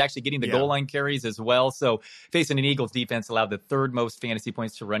 10. I mean, he's actually getting the goal line carries as well. So facing an Eagles defense allowed the 3rd most fantasy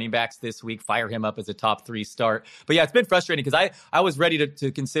points to running backs this week. Fire him up as a top 3 start. But yeah, it's been frustrating because I was ready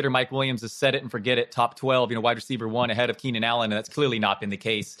to consider Mike Williams a set it and forget it top 12, wide receiver 1 ahead of Keenan Allen. And that's clearly not been the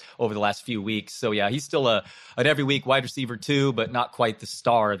case over the last few weeks. So yeah, he's still an every week wide receiver 2, but not quite the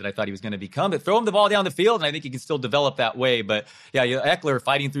star that I thought he was going to become. But throw him the ball down the field, and I think he can still develop that way. But yeah, Eckler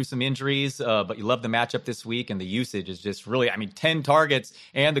fighting through some injuries, but you love the matchup this week, and the usage is just really, 10 targets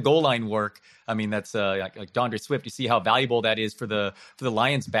and the goal line work. I mean, that's like DeAndre Swift. You see how valuable that is for the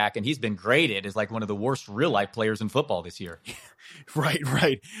Lions back, and he's been graded as like one of the worst real life players in football this year.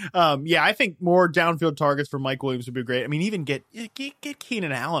 Right. Yeah, I think more downfield targets for Mike Williams would be great. I mean, even get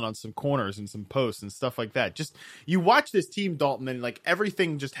Keenan Allen on some corners and some posts and stuff like that. Just, you watch this team, Dalton, and like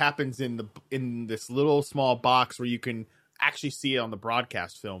everything just happens in this little small box where you can actually see it on the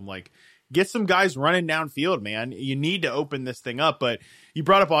broadcast film. Like, get some guys running downfield, man. You need to open this thing up. But you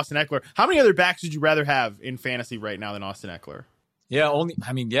brought up Austin Eckler. How many other backs would you rather have in fantasy right now than Austin Eckler? Yeah,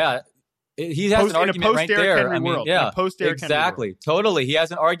 he has an argument right there. Exactly. Totally. He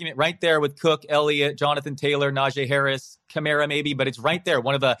has an argument right there with Cook, Elliott, Jonathan Taylor, Najee Harris, Kamara maybe, but it's right there.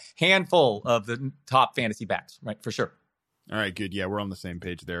 One of the handful of the top fantasy backs, right? For sure. All right, good. Yeah, we're on the same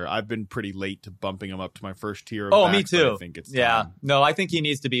page there. I've been pretty late to bumping him up to my first tier. Me too. I think it's time. No, I think he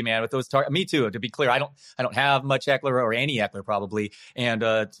needs to be, man, with those targets. Me too. To be clear, I don't have much Eckler or any Eckler probably, and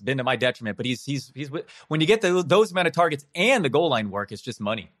it's been to my detriment. But he's when you get those amount of targets and the goal line work, it's just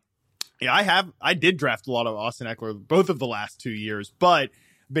money. Yeah, I did draft a lot of Austin Eckler both of the last 2 years, but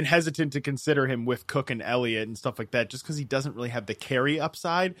been hesitant to consider him with Cook and Elliott and stuff like that, just because he doesn't really have the carry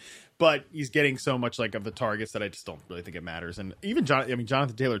upside. But he's getting so much like of the targets that I just don't really think it matters. And even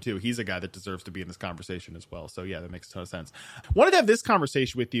Jonathan Taylor too. He's a guy that deserves to be in this conversation as well. So yeah, that makes a ton of sense. Wanted to have this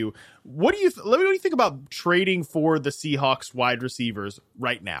conversation with you. What do you think about trading for the Seahawks wide receivers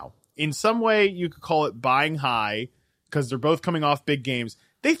right now? In some way, you could call it buying high because they're both coming off big games.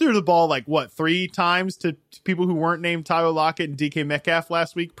 They threw the ball 3 times to people who weren't named Tyler Lockett and DK Metcalf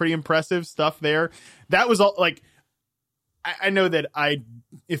last week. Pretty impressive stuff there. That was all I know that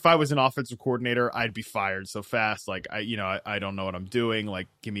if I was an offensive coordinator, I'd be fired so fast. I don't know what I'm doing.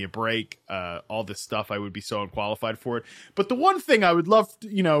 Give me a break. All this stuff, I would be so unqualified for it. But the one thing I would love to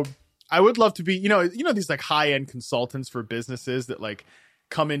be, these high end consultants for businesses that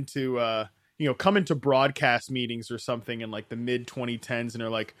come into broadcast meetings or something in the mid 2010s and are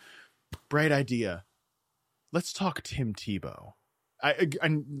like, bright idea. Let's talk Tim Tebow.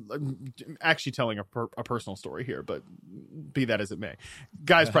 I'm actually telling a personal story here, but be that as it may.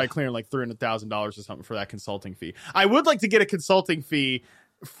 Guy's probably clearing $300,000 or something for that consulting fee. I would like to get a consulting fee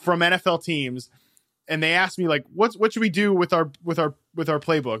from NFL teams, and they ask me what should we do with our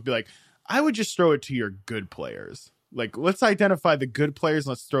playbook? Be like, I would just throw it to your good players. Let's identify the good players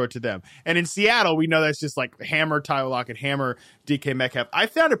and let's throw it to them. And in Seattle, we know that's just hammer Tyler Lockett, hammer DK Metcalf. I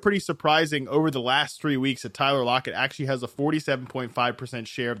found it pretty surprising over the last 3 weeks that Tyler Lockett actually has a 47.5%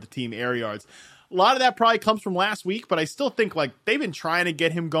 share of the team air yards. A lot of that probably comes from last week, but I still think they've been trying to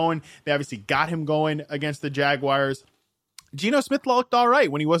get him going. They obviously got him going against the Jaguars. Geno Smith looked all right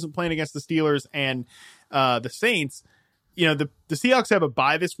when he wasn't playing against the Steelers and the Saints. The Seahawks have a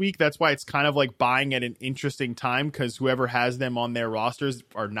bye this week. That's why it's kind of buying at an interesting time because whoever has them on their rosters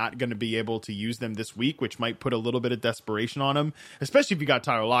are not going to be able to use them this week, which might put a little bit of desperation on them, especially if you got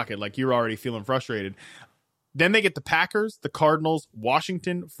Tyler Lockett. You're already feeling frustrated. Then they get the Packers, the Cardinals,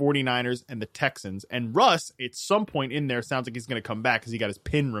 Washington, 49ers, and the Texans. And Russ, at some point in there, sounds like he's going to come back because he got his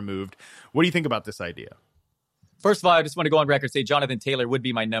pin removed. What do you think about this idea? First of all, I just want to go on record and say Jonathan Taylor would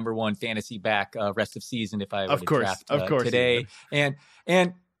be my number one fantasy back rest of season if I were to draft today. And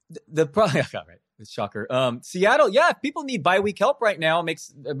the problem, all right, it's shocker. Seattle, yeah, if people need bye week help right now,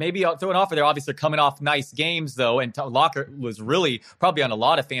 maybe I'll throw it off of there. Obviously, they're coming off nice games though, and Lockett was really probably on a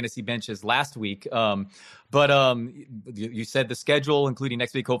lot of fantasy benches last week. But you said the schedule, including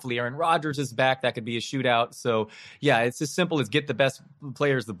next week, hopefully Aaron Rodgers is back. That could be a shootout. So, yeah, it's as simple as get the best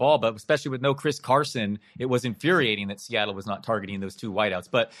players the ball. But especially with no Chris Carson, it was infuriating that Seattle was not targeting those two wideouts.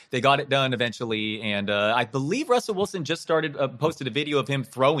 But they got it done eventually. And I believe Russell Wilson just posted a video of him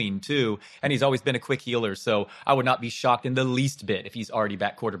throwing, too. And he's always been a quick healer. So I would not be shocked in the least bit if he's already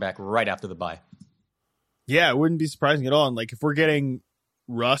back quarterback right after the bye. Yeah, it wouldn't be surprising at all. And if we're getting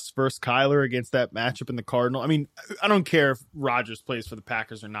Russ versus Kyler against that matchup in the Cardinal. I mean, I don't care if Rodgers plays for the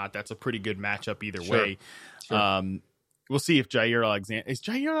Packers or not. That's a pretty good matchup either way. Sure. We'll see if Jair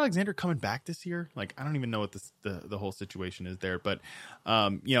Alexander coming back this year. I don't even know what the whole situation is there. But,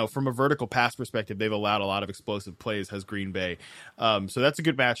 from a vertical pass perspective, they've allowed a lot of explosive plays, has Green Bay. So that's a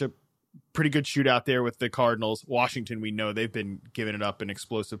good matchup. Pretty good shootout there with the Cardinals. Washington, we know they've been giving it up in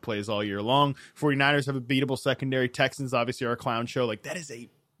explosive plays all year long. 49ers have a beatable secondary. Texans obviously are a clown show. That is a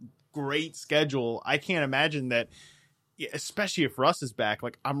great schedule. I can't imagine that, especially if Russ is back.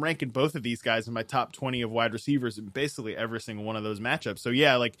 I'm ranking both of these guys in my top 20 of wide receivers in basically every single one of those matchups. So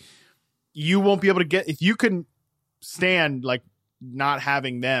yeah, you won't be able to get, if you can stand not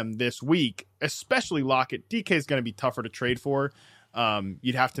having them this week, especially Lockett. DK is going to be tougher to trade for.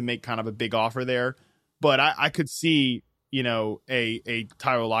 You'd have to make kind of a big offer there, but I could see, a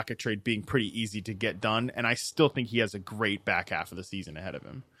Tyler Lockett trade being pretty easy to get done. And I still think he has a great back half of the season ahead of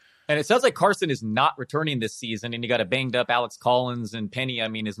him. And it sounds like Carson is not returning this season, and you got a banged up Alex Collins and Penny. I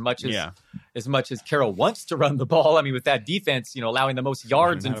mean, as much as Carroll wants to run the ball, I mean, with that defense, allowing the most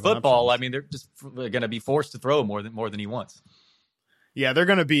yards in football, I mean, they're just going to be forced to throw more than he wants. Yeah, they're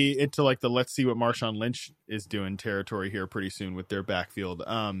going to be into the let's see what Marshawn Lynch is doing territory here pretty soon with their backfield.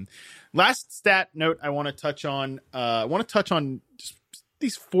 Last stat note I want to touch on. I want to touch on just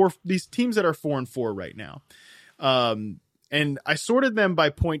these teams that are 4-4 right now. And I sorted them by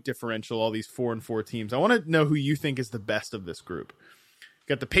point differential, all these 4-4 teams. I want to know who you think is the best of this group.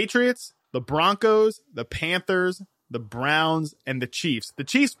 You got the Patriots, the Broncos, the Panthers, the Browns, and the Chiefs. The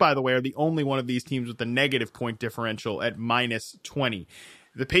Chiefs, by the way, are the only one of these teams with a negative point differential at -20.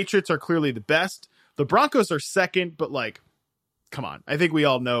 The Patriots are clearly the best. The Broncos are second, but come on. I think we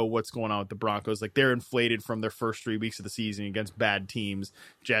all know what's going on with the Broncos. They're inflated from their first 3 weeks of the season against bad teams,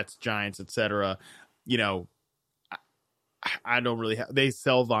 Jets, Giants, etc. I don't really have. They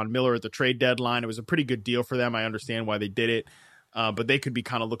sell Von Miller at the trade deadline. It was a pretty good deal for them. I understand why they did it, but they could be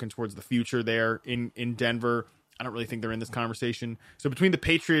kind of looking towards the future there in Denver. I don't really think they're in this conversation. So between the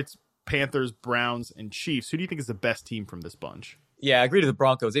Patriots, Panthers, Browns, and Chiefs, who do you think is the best team from this bunch? Yeah, I agree to the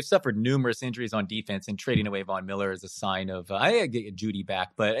Broncos. They've suffered numerous injuries on defense, and trading away Von Miller is a sign of I get Judy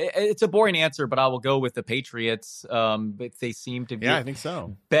back, but it's a boring answer. But I will go with the Patriots. But they seem to be I think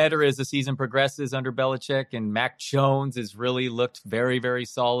so. better as the season progresses under Belichick, and Mac Jones has really looked very, very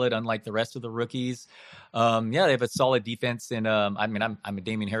solid, unlike the rest of the rookies. They have a solid defense, and I'm a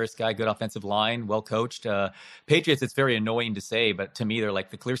Damian Harris guy, good offensive line, well coached. Patriots, it's very annoying to say, but to me, they're like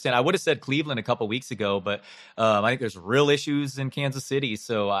the clear stand. I would have said Cleveland a couple weeks ago, but I think there's real issues in Kansas City,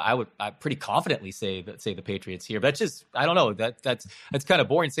 so I pretty confidently say the Patriots here. But that's just, I don't know, that's kind of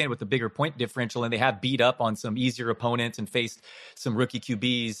boring saying with the bigger point differential, and they have beat up on some easier opponents and faced some rookie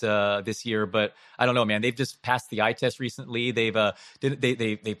QBs this year. But I don't know, man. They've just passed the eye test recently. They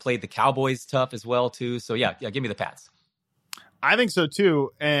played the Cowboys tough as well too. So yeah, give me the Pats. I think so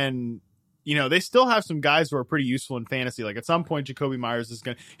too, and they still have some guys who are pretty useful in fantasy. Like at some point, Jacoby Myers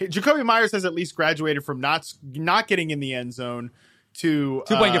has at least graduated from not getting in the end zone to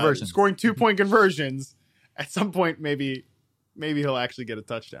 2-point conversions, scoring 2-point conversions. At some point, maybe he'll actually get a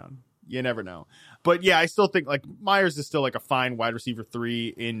touchdown. You never know. But yeah, I still think like Myers is still like a fine wide receiver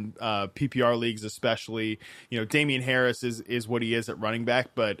 3 in PPR leagues, especially. Damian Harris is what he is at running back,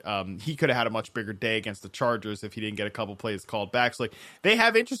 but he could have had a much bigger day against the Chargers if he didn't get a couple plays called back. So like they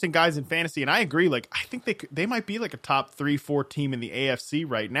have interesting guys in fantasy, and I agree. Like I think they might be like a top 3-4 team in the AFC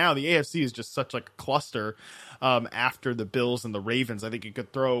right now. The AFC is just such like a cluster. After the Bills and the Ravens, I think you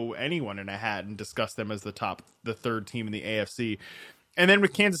could throw anyone in a hat and discuss them as the third team in the AFC. And then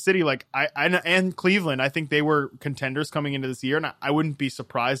with Kansas City, like and Cleveland, I think they were contenders coming into this year, and I wouldn't be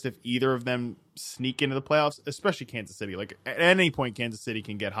surprised if either of them sneak into the playoffs, especially Kansas City. Like at any point, Kansas City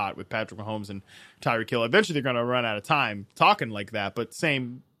can get hot with Patrick Mahomes and Tyreek Hill. Eventually, they're going to run out of time talking like that, but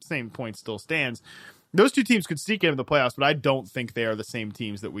same point still stands. Those two teams could sneak into the playoffs, but I don't think they are the same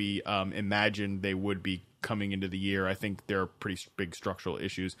teams that we imagined they would be coming into the year. I think there are pretty big structural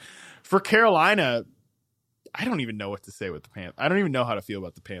issues. For Carolina, I don't even know what to say with the Panthers. I don't even know how to feel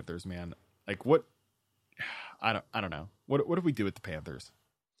about the Panthers, man. Like what? I don't know. What do we do with the Panthers?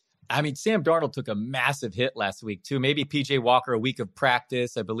 I mean, Sam Darnold took a massive hit last week, too. Maybe P.J. Walker, a week of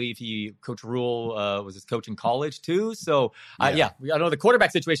practice. I believe Coach Rule was his coach in college, too. So, I know the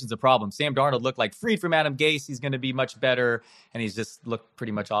quarterback situation is a problem. Sam Darnold looked like freed from Adam Gase. He's going to be much better, and he's just looked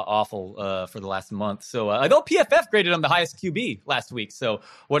pretty much awful for the last month. So, although PFF graded him the highest QB last week, so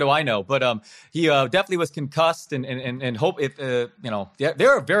what do I know? But he definitely was concussed, and hope if,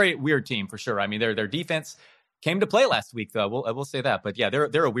 they're a very weird team for sure. I mean, their defense came to play last week, though. I will say that. But yeah,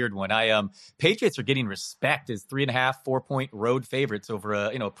 they're a weird one. Patriots are getting respect as 3.5, 4-point road favorites over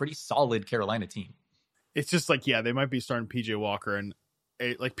a pretty solid Carolina team. It's just like, yeah, they might be starting PJ Walker, and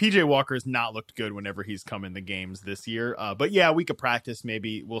PJ Walker has not looked good whenever he's come in the games this year. But yeah, a week of practice,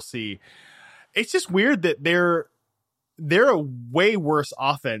 maybe we'll see. It's just weird that they're a way worse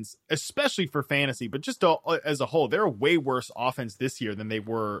offense, especially for fantasy, but just as a whole, they're a way worse offense this year than they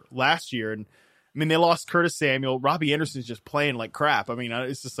were last year. And I mean, they lost Curtis Samuel. Robbie Anderson's just playing like crap. I mean,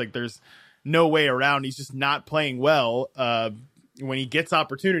 it's just like there's no way around. He's just not playing well. When he gets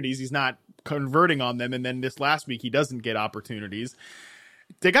opportunities, he's not converting on them. And then this last week, he doesn't get opportunities.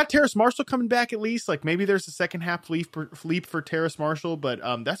 They got Terrace Marshall coming back at least. Like maybe there's a second half leap for Terrace Marshall, but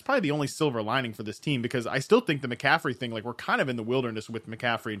that's probably the only silver lining for this team, because I still think the McCaffrey thing, like we're kind of in the wilderness with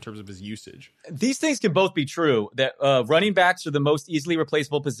McCaffrey in terms of his usage. These things can both be true, that running backs are the most easily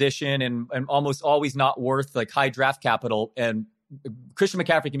replaceable position and almost always not worth like high draft capital. And Christian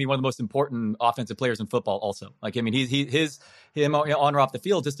McCaffrey can be one of the most important offensive players in football also. Like, I mean, him on or off the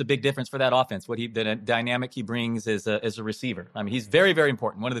field, just a big difference for that offense. The dynamic he brings as a receiver. I mean, he's very, very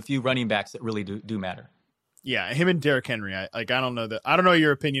important. One of the few running backs that really do matter. Yeah, him and Derrick Henry. I don't know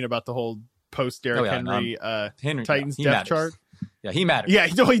your opinion about the whole post Derrick Henry Titans depth matters. chart. Yeah, he matters. Yeah,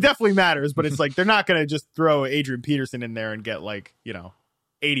 he definitely matters, but it's like they're not going to just throw Adrian Peterson in there and get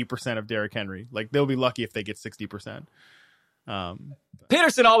 80% of Derrick Henry. Like they'll be lucky if they get 60%.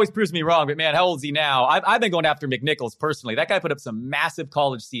 Peterson always proves me wrong, but man, how old is he now? I've been going after McNichols personally. That guy put up some massive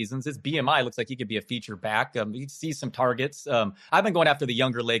college seasons. His BMI looks like he could be a feature back. He sees some targets. I've been going after the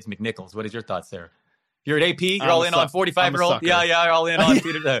younger legs McNichols. What is your thoughts there? You're at AP. You're all in on 45-year-old. Yeah, you're all in on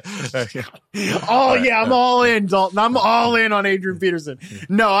Peter. I'm all in, Dalton. I'm all in on Adrian Peterson.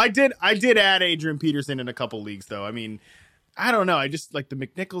 No, I did add Adrian Peterson in a couple leagues though. I mean, I don't know. I just like the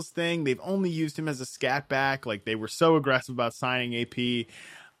McNichols thing. They've only used him as a scat back. Like they were so aggressive about signing AP.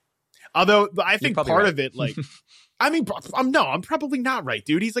 Although I think part of it, like I mean, I'm probably not right,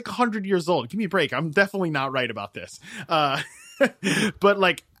 dude. He's like 100 years old. Give me a break. I'm definitely not right about this. But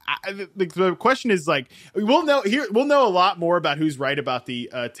like, the question is like, we'll know a lot more about who's right about the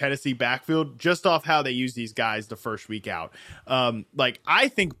Tennessee backfield just off how they use these guys the first week out. Like, I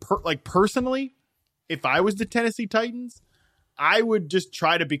think personally, if I was the Tennessee Titans, I would just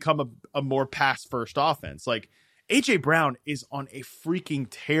try to become a more pass first offense. Like, AJ Brown is on a freaking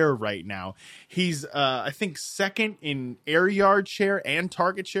tear right now. He's, I think, second in air yard share and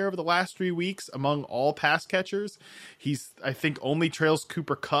target share over the last 3 weeks among all pass catchers. He's, I think, only trails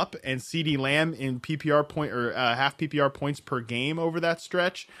Cooper Kupp and CeeDee Lamb in PPR point or half PPR points per game over that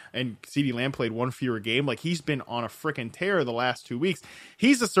stretch. And CeeDee Lamb played one fewer game. Like, he's been on a freaking tear the last 2 weeks.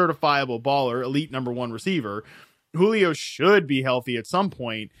 He's a certifiable baller, elite number one receiver. Julio should be healthy at some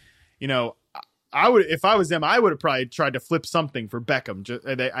point. You know, I would, if I was them, I would have probably tried to flip something for Beckham.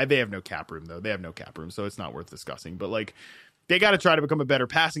 They have no cap room though. They have no cap room, so it's not worth discussing. But like, they got to try to become a better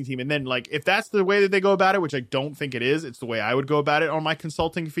passing team. And then like, if that's the way that they go about it, which I don't think it is, it's the way I would go about it on my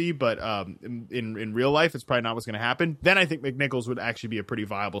consulting fee. But in real life, it's probably not what's going to happen. Then I think McNichols would actually be a pretty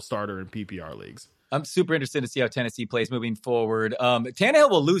viable starter in PPR leagues. I'm super interested to see how Tennessee plays moving forward. Tannehill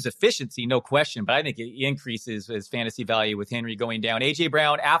will lose efficiency, no question, but I think it increases his fantasy value with Henry going down. A.J.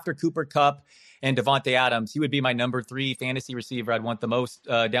 Brown after Cooper Kupp and Devontae Adams, he would be my number 3 fantasy receiver I'd want the most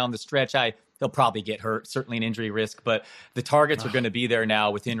down the stretch. He'll probably get hurt, certainly an injury risk, but the targets are going to be there now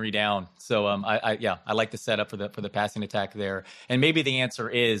with Henry down. So I like the setup for the passing attack there. And maybe the answer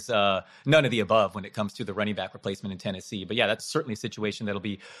is none of the above when it comes to the running back replacement in Tennessee. But yeah, that's certainly a situation that'll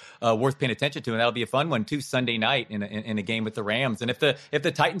be worth paying attention to, and that'll be a fun one too Sunday night in a game with the Rams. And if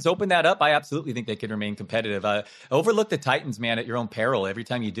the Titans open that up, I absolutely think they could remain competitive. Overlook the Titans, man, at your own peril. Every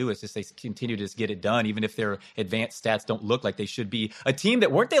time you do, it's just they continue to just get it done, even if their advanced stats don't look like they should be. A team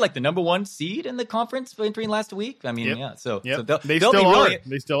that weren't they like the number 1 seed in the conference entering last week? I mean, yep. Yeah. So they still are.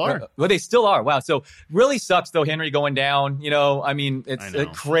 They still are. Well, they still are. Wow. So really sucks though, Henry going down. You know, I mean,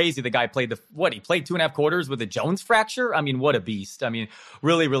 it's crazy. The guy played he played 2.5 quarters with a Jones fracture. I mean, what a beast. I mean,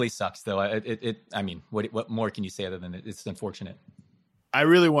 really, really sucks though. I mean, what more can you say other than it's unfortunate? I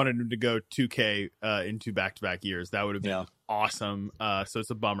really wanted him to go 2K into back-to-back years. That would have been awesome. So it's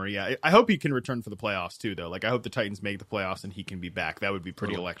a bummer. Yeah, I hope he can return for the playoffs too, though. Like, I hope the Titans make the playoffs and he can be back. That would be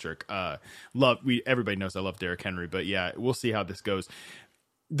pretty electric. Everybody knows I love Derrick Henry, but yeah, we'll see how this goes.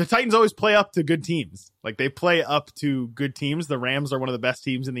 The Titans always play up to good teams. Like, they play up to good teams. The Rams are one of the best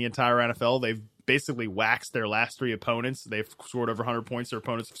teams in the entire NFL. They've basically waxed their last 3 opponents. They've scored over 100 points. Their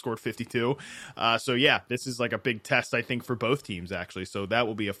opponents have scored 52. So yeah, this is like a big test, I think, for both teams actually. So that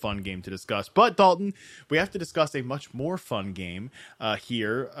will be a fun game to discuss. But Dalton, we have to discuss a much more fun game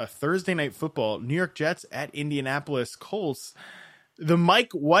here. Thursday Night Football, New York Jets at Indianapolis Colts. The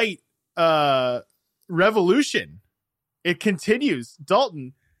Mike White revolution. It continues.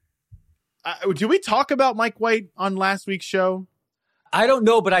 Dalton, did we talk about Mike White on last week's show? I don't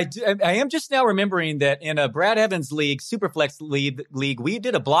know, but I am just now remembering that in a Brad Evans league, Superflex league, we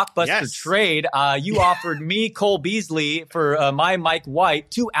did a blockbuster trade. You offered me Cole Beasley for my Mike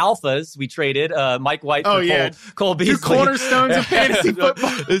White, 2 alphas. We traded Mike White for Cole Beasley. 2 cornerstones of fantasy football.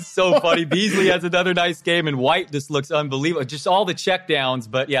 It's so funny. Beasley has another nice game, and White just looks unbelievable. Just all the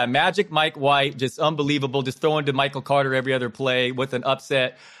checkdowns, but yeah, Magic Mike White, just unbelievable. Just throwing to Michael Carter every other play with an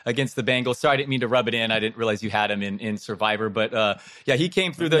upset against the Bengals. Sorry, I didn't mean to rub it in. I didn't realize you had him in Survivor, but yeah, he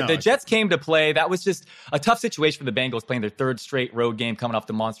came through. The Jets came to play. That was just a tough situation for the Bengals, playing their 3rd straight road game, coming off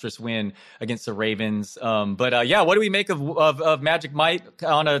the monstrous win against the Ravens. But yeah, what do we make of Magic Mike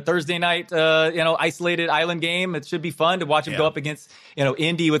on a Thursday night, isolated island game? It should be fun to watch him go up against,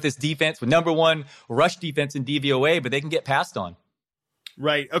 Indy with this defense, with number 1 rush defense in DVOA, but they can get passed on.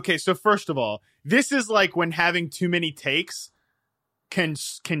 Right. Okay. So first of all, this is like when having too many takes can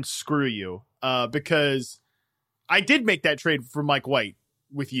screw you, because I did make that trade for Mike White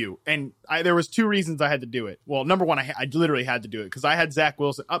with you, and there was 2 reasons I had to do it. Well, number 1, I literally had to do it because I had Zach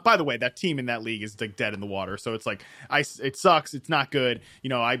Wilson. By the way, that team in that league is like dead in the water, so it's like it sucks. It's not good.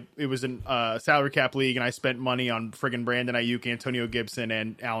 It was a salary cap league, and I spent money on friggin' Brandon Ayuk, Antonio Gibson,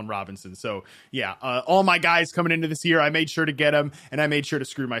 and Allen Robinson. So yeah, all my guys coming into this year, I made sure to get them, and I made sure to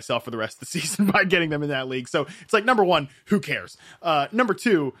screw myself for the rest of the season by getting them in that league. So it's like, number 1, who cares? Number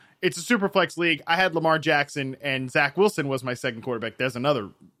 2, it's a super flex league. I had Lamar Jackson, and Zach Wilson was my second quarterback. There's another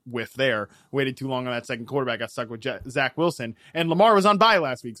whiff there. Waited too long on that second quarterback. Got stuck with Zach Wilson, and Lamar was on bye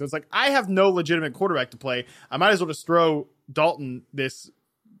last week. So it's like, I have no legitimate quarterback to play. I might as well just throw Dalton this,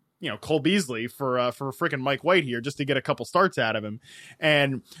 Cole Beasley for freaking Mike White here, just to get a couple starts out of him.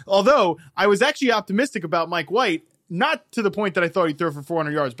 And although I was actually optimistic about Mike White, not to the point that I thought he'd throw for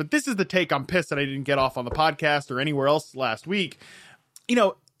 400 yards, but this is the take I'm pissed that I didn't get off on the podcast or anywhere else last week. You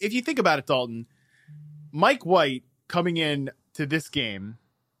know, if you think about it, Dalton, Mike White coming in to this game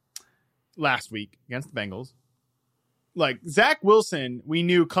last week against the Bengals, like Zach Wilson, we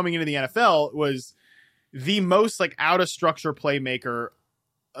knew coming into the NFL was the most like out of structure playmaker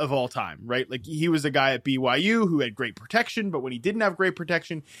of all time, right? Like he was a guy at BYU who had great protection, but when he didn't have great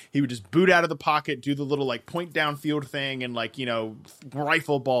protection, he would just boot out of the pocket, do the little like point downfield thing and like, you know,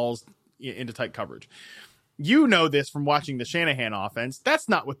 rifle balls into tight coverage. You know this from watching the Shanahan offense. That's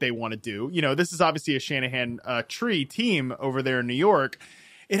not what they want to do. You know, this is obviously a Shanahan tree team over there in New York.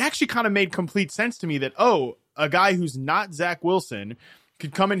 It actually kind of made complete sense to me that, oh, a guy who's not Zach Wilson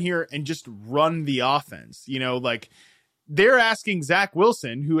could come in here and just run the offense. You know, like they're asking Zach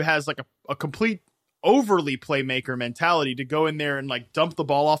Wilson, who has like a complete overly playmaker mentality, to go in there and like dump the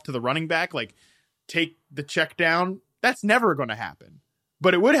ball off to the running back, like take the check down. That's never going to happen.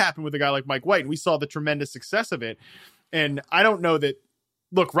 But it would happen with a guy like Mike White. And we saw the tremendous success of it. And I don't know that,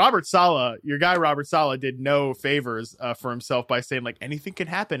 look, Robert Saleh, your guy Robert Saleh did no favors for himself by saying like anything can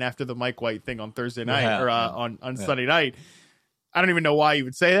happen after the Mike White thing on Thursday night or on Sunday night. I don't even know why you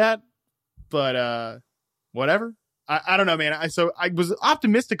would say that, but whatever. I don't know, man. So I was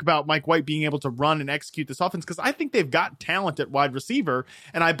optimistic about Mike White being able to run and execute this offense because I think they've got talent at wide receiver,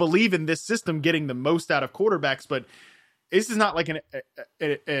 and I believe in this system getting the most out of quarterbacks. But this is not like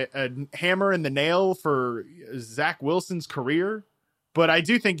a hammer in the nail for Zach Wilson's career. But I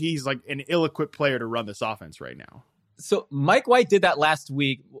do think he's like an ill-equipped player to run this offense right now. So Mike White did that last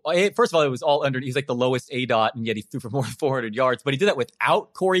week. First of all, it was all under. He's like the lowest ADOT, and yet he threw for more than 400 yards. But he did that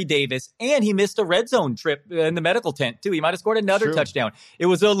without Corey Davis, and he missed a red zone trip in the medical tent, too. He might have scored another touchdown. It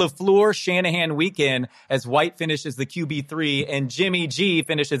was a LaFleur-Shanahan weekend as White finishes the QB3, and Jimmy G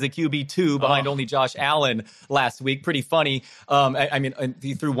finishes the QB2 behind only Josh Allen last week. Pretty funny. I mean,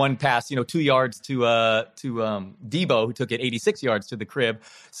 he threw one pass, 2 yards to Debo, who took it 86 yards to the crib.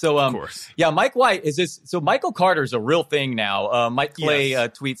 So, of course. Yeah, Mike White is this. So Michael Carter's a real thing now. Mike Clay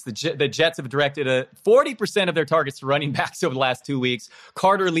tweets the Jets have directed 40% of their targets to running backs over the last 2 weeks.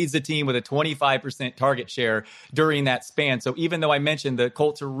 Carter leads the team with a 25% target share during that span. So even though I mentioned the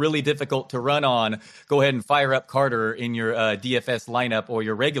Colts are really difficult to run on, go ahead and fire up Carter in your DFS lineup or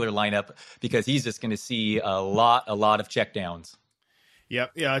your regular lineup because he's just going to see a lot of checkdowns.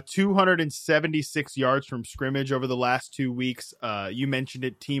 Yep. Yeah. 276 yards from scrimmage over the last 2 weeks. You mentioned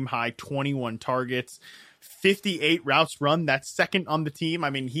it, team high 21 targets, 58 routes run. That's second on the team.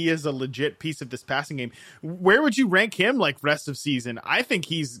 I mean, he is a legit piece of this passing game. Where would you rank him like rest of season? I think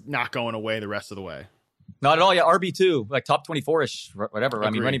he's not going away the rest of the way. Not at all. Yeah. RB2, like top 24-ish, whatever. Agree.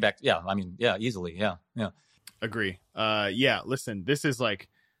 I mean, running back. Yeah. I mean, yeah, easily. Yeah. Yeah. Agree. Yeah. Listen, this is like,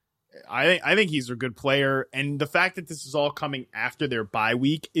 I think he's a good player, and the fact that this is all coming after their bye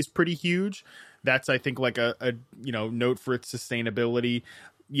week is pretty huge. That's, I think, like a note for its sustainability.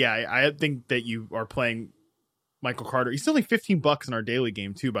 Yeah, I think that you are playing Michael Carter. He's only $15 in our daily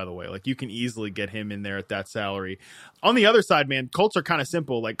game too, by the way. Like you can easily get him in there at that salary. On the other side, man, Colts are kind of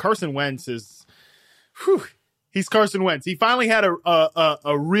simple. Like Carson Wentz is, he's Carson Wentz. He finally had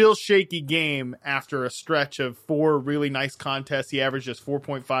a real shaky game after a stretch of 4 really nice contests. He averaged just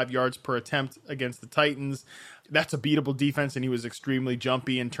 4.5 yards per attempt against the Titans. That's a beatable defense, and he was extremely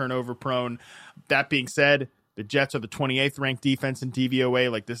jumpy and turnover prone. That being said, the Jets are the 28th ranked defense in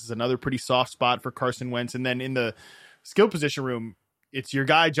DVOA. Like this is another pretty soft spot for Carson Wentz. And then in the skill position room, it's your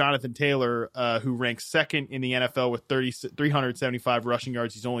guy, Jonathan Taylor, who ranks second in the NFL with 375 rushing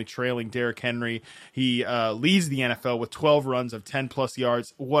yards. He's only trailing Derrick Henry. He leads the NFL with 12 runs of 10-plus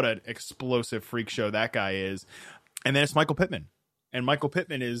yards. What an explosive freak show that guy is. And then it's Michael Pittman. And Michael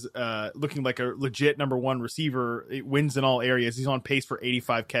Pittman is looking like a legit number one receiver. It wins in all areas. He's on pace for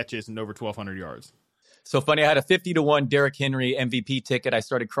 85 catches and over 1,200 yards. So funny, I had a 50-1 Derrick Henry MVP ticket I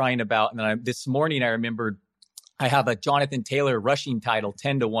started crying about. And then this morning I remembered I have a Jonathan Taylor rushing title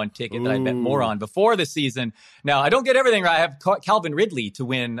 10-1 ticket that I bet more on before the season. Now, I don't get everything right. I have Calvin Ridley to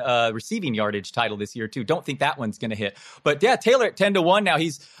win receiving yardage title this year, too. Don't think that one's going to hit. But yeah, Taylor at 10-1 now.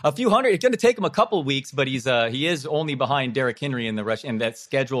 He's a few hundred. It's going to take him a couple of weeks, but he is only behind Derrick Henry in the rush. And that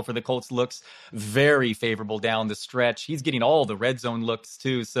schedule for the Colts looks very favorable down the stretch. He's getting all the red zone looks,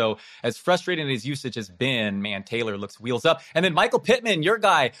 too. So as frustrating as his usage has been, man, Taylor looks wheels up. And then Michael Pittman, your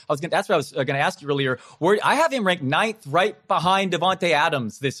guy, that's what I was going to ask you earlier. I have him ranked 9th, right behind Devontae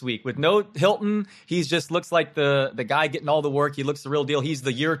Adams this week. With no Hilton, he's just looks like the guy getting all the work. He looks the real deal. He's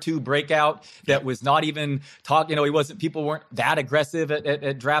the year 2 breakout that was not even talk. People weren't that aggressive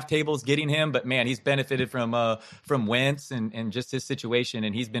at draft tables getting him, but man, he's benefited from Wentz and just his situation,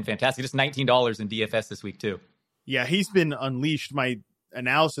 and he's been fantastic. Just $19 in DFS this week too. Yeah, he's been unleashed. My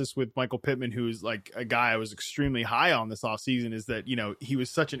analysis with Michael Pittman, who's like a guy I was extremely high on this offseason, is that, he was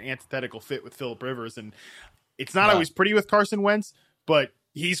such an antithetical fit with Phillip Rivers. And it's not always pretty with Carson Wentz, but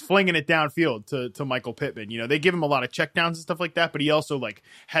he's flinging it downfield to Michael Pittman. They give him a lot of checkdowns and stuff like that, but he also like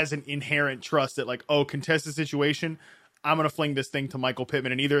has an inherent trust that like, contested situation, I'm going to fling this thing to Michael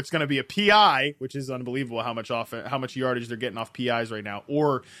Pittman, and either it's going to be a PI, which is unbelievable how much yardage they're getting off PIs right now,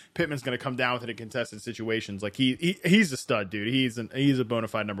 or Pittman's going to come down with it in contested situations. Like he's a stud, dude. He's a bona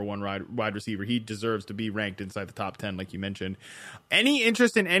fide number one wide receiver. He deserves to be ranked inside the top 10, like you mentioned. Any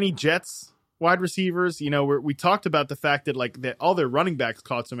interest in any Jets wide receivers? We talked about the fact that like that all their running backs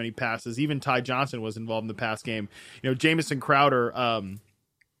caught so many passes. Even Ty Johnson was involved in the pass game. Jamison Crowder.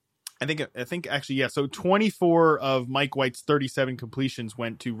 I think actually, yeah. So 24 of Mike White's 37 completions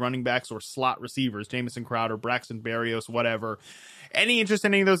went to running backs or slot receivers. Jamison Crowder, Braxton Berrios, whatever. Any interest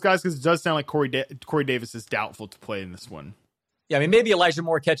in any of those guys? Because it does sound like Corey Davis is doubtful to play in this one. Yeah, I mean, maybe Elijah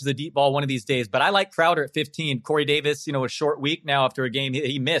Moore catches a deep ball one of these days, but I like Crowder at 15. Corey Davis, a short week now after a game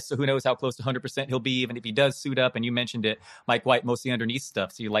he missed, so who knows how close to 100% he'll be, even if he does suit up. And you mentioned it, Mike White, mostly underneath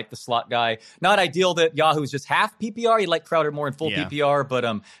stuff, so you like the slot guy. Not ideal that Yahoo's just half PPR. You like Crowder more in full PPR, but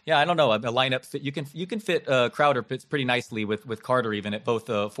I don't know. A lineup fit, you can fit Crowder pretty nicely with Carter even at both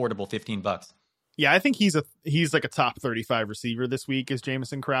affordable $15. Yeah, I think he's like a top 35 receiver this week is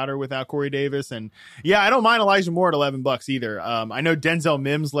Jamison Crowder without Corey Davis. And yeah, I don't mind Elijah Moore at $11 either. I know Denzel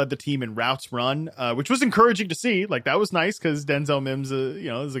Mims led the team in routes run, which was encouraging to see. Like that was nice because Denzel Mims,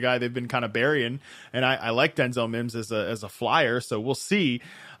 is a guy they've been kind of burying. And I like Denzel Mims as a flyer. So we'll see.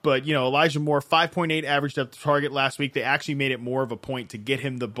 But, Elijah Moore, 5.8 average depth of target last week. They actually made it more of a point to get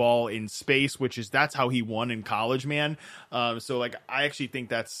him the ball in space, that's how he won in college, man. So like, I actually think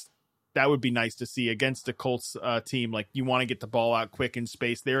that would be nice to see against the Colts team. Like you want to get the ball out quick in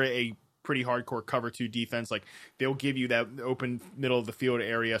space. They're a pretty hardcore cover 2 defense. Like they'll give you that open middle of the field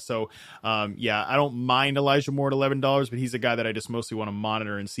area. So I don't mind Elijah Moore at $11, but he's a guy that I just mostly want to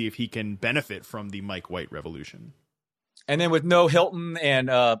monitor and see if he can benefit from the Mike White revolution. And then with no Hilton and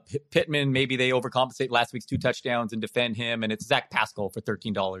Pittman, maybe they overcompensate last week's 2 touchdowns and defend him. And it's Zach Pascal for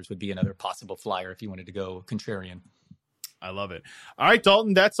 $13 would be another possible flyer if you wanted to go contrarian. I love it. All right,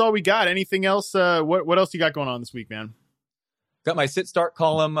 Dalton, that's all we got. Anything else? What else you got going on this week, man? Got my sit start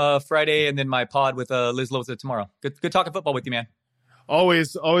column Friday, and then my pod with Liz Loza tomorrow. Good talking football with you, man.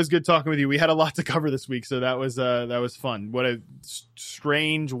 Always good talking with you. We had a lot to cover this week, so that was fun. What a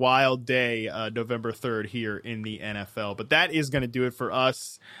strange, wild day, November 3rd here in the NFL. But that is going to do it for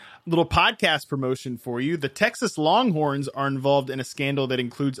us. Little podcast promotion for you. The Texas Longhorns are involved in a scandal that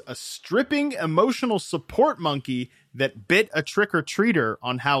includes a stripping emotional support monkey that bit a trick-or-treater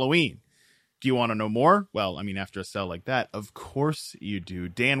on Halloween. Do you want to know more? Well, I mean, after a sell like that, of course you do.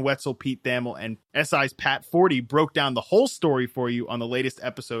 Dan Wetzel, Pete Thamel, and SI's Pat Forty broke down the whole story for you on the latest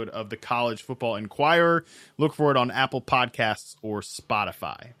episode of the College Football Inquirer. Look for it on Apple Podcasts or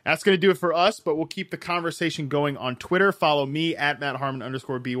Spotify. That's going to do it for us, but we'll keep the conversation going on Twitter. Follow me at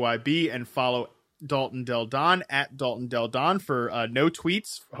 @MattHarmon_BYB and follow Dalton Del Don at Dalton Del Don for no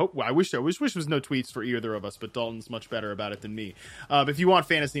tweets. I wish there was no tweets for either of us, but Dalton's much better about it than me. If you want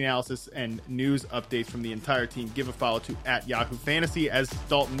fantasy analysis and news updates from the entire team, give a follow to @Yahoo Fantasy. As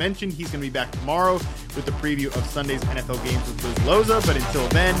Dalton mentioned, he's going to be back tomorrow with the preview of Sunday's NFL games with Liz Loza. But until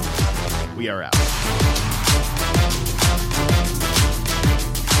then, we are out.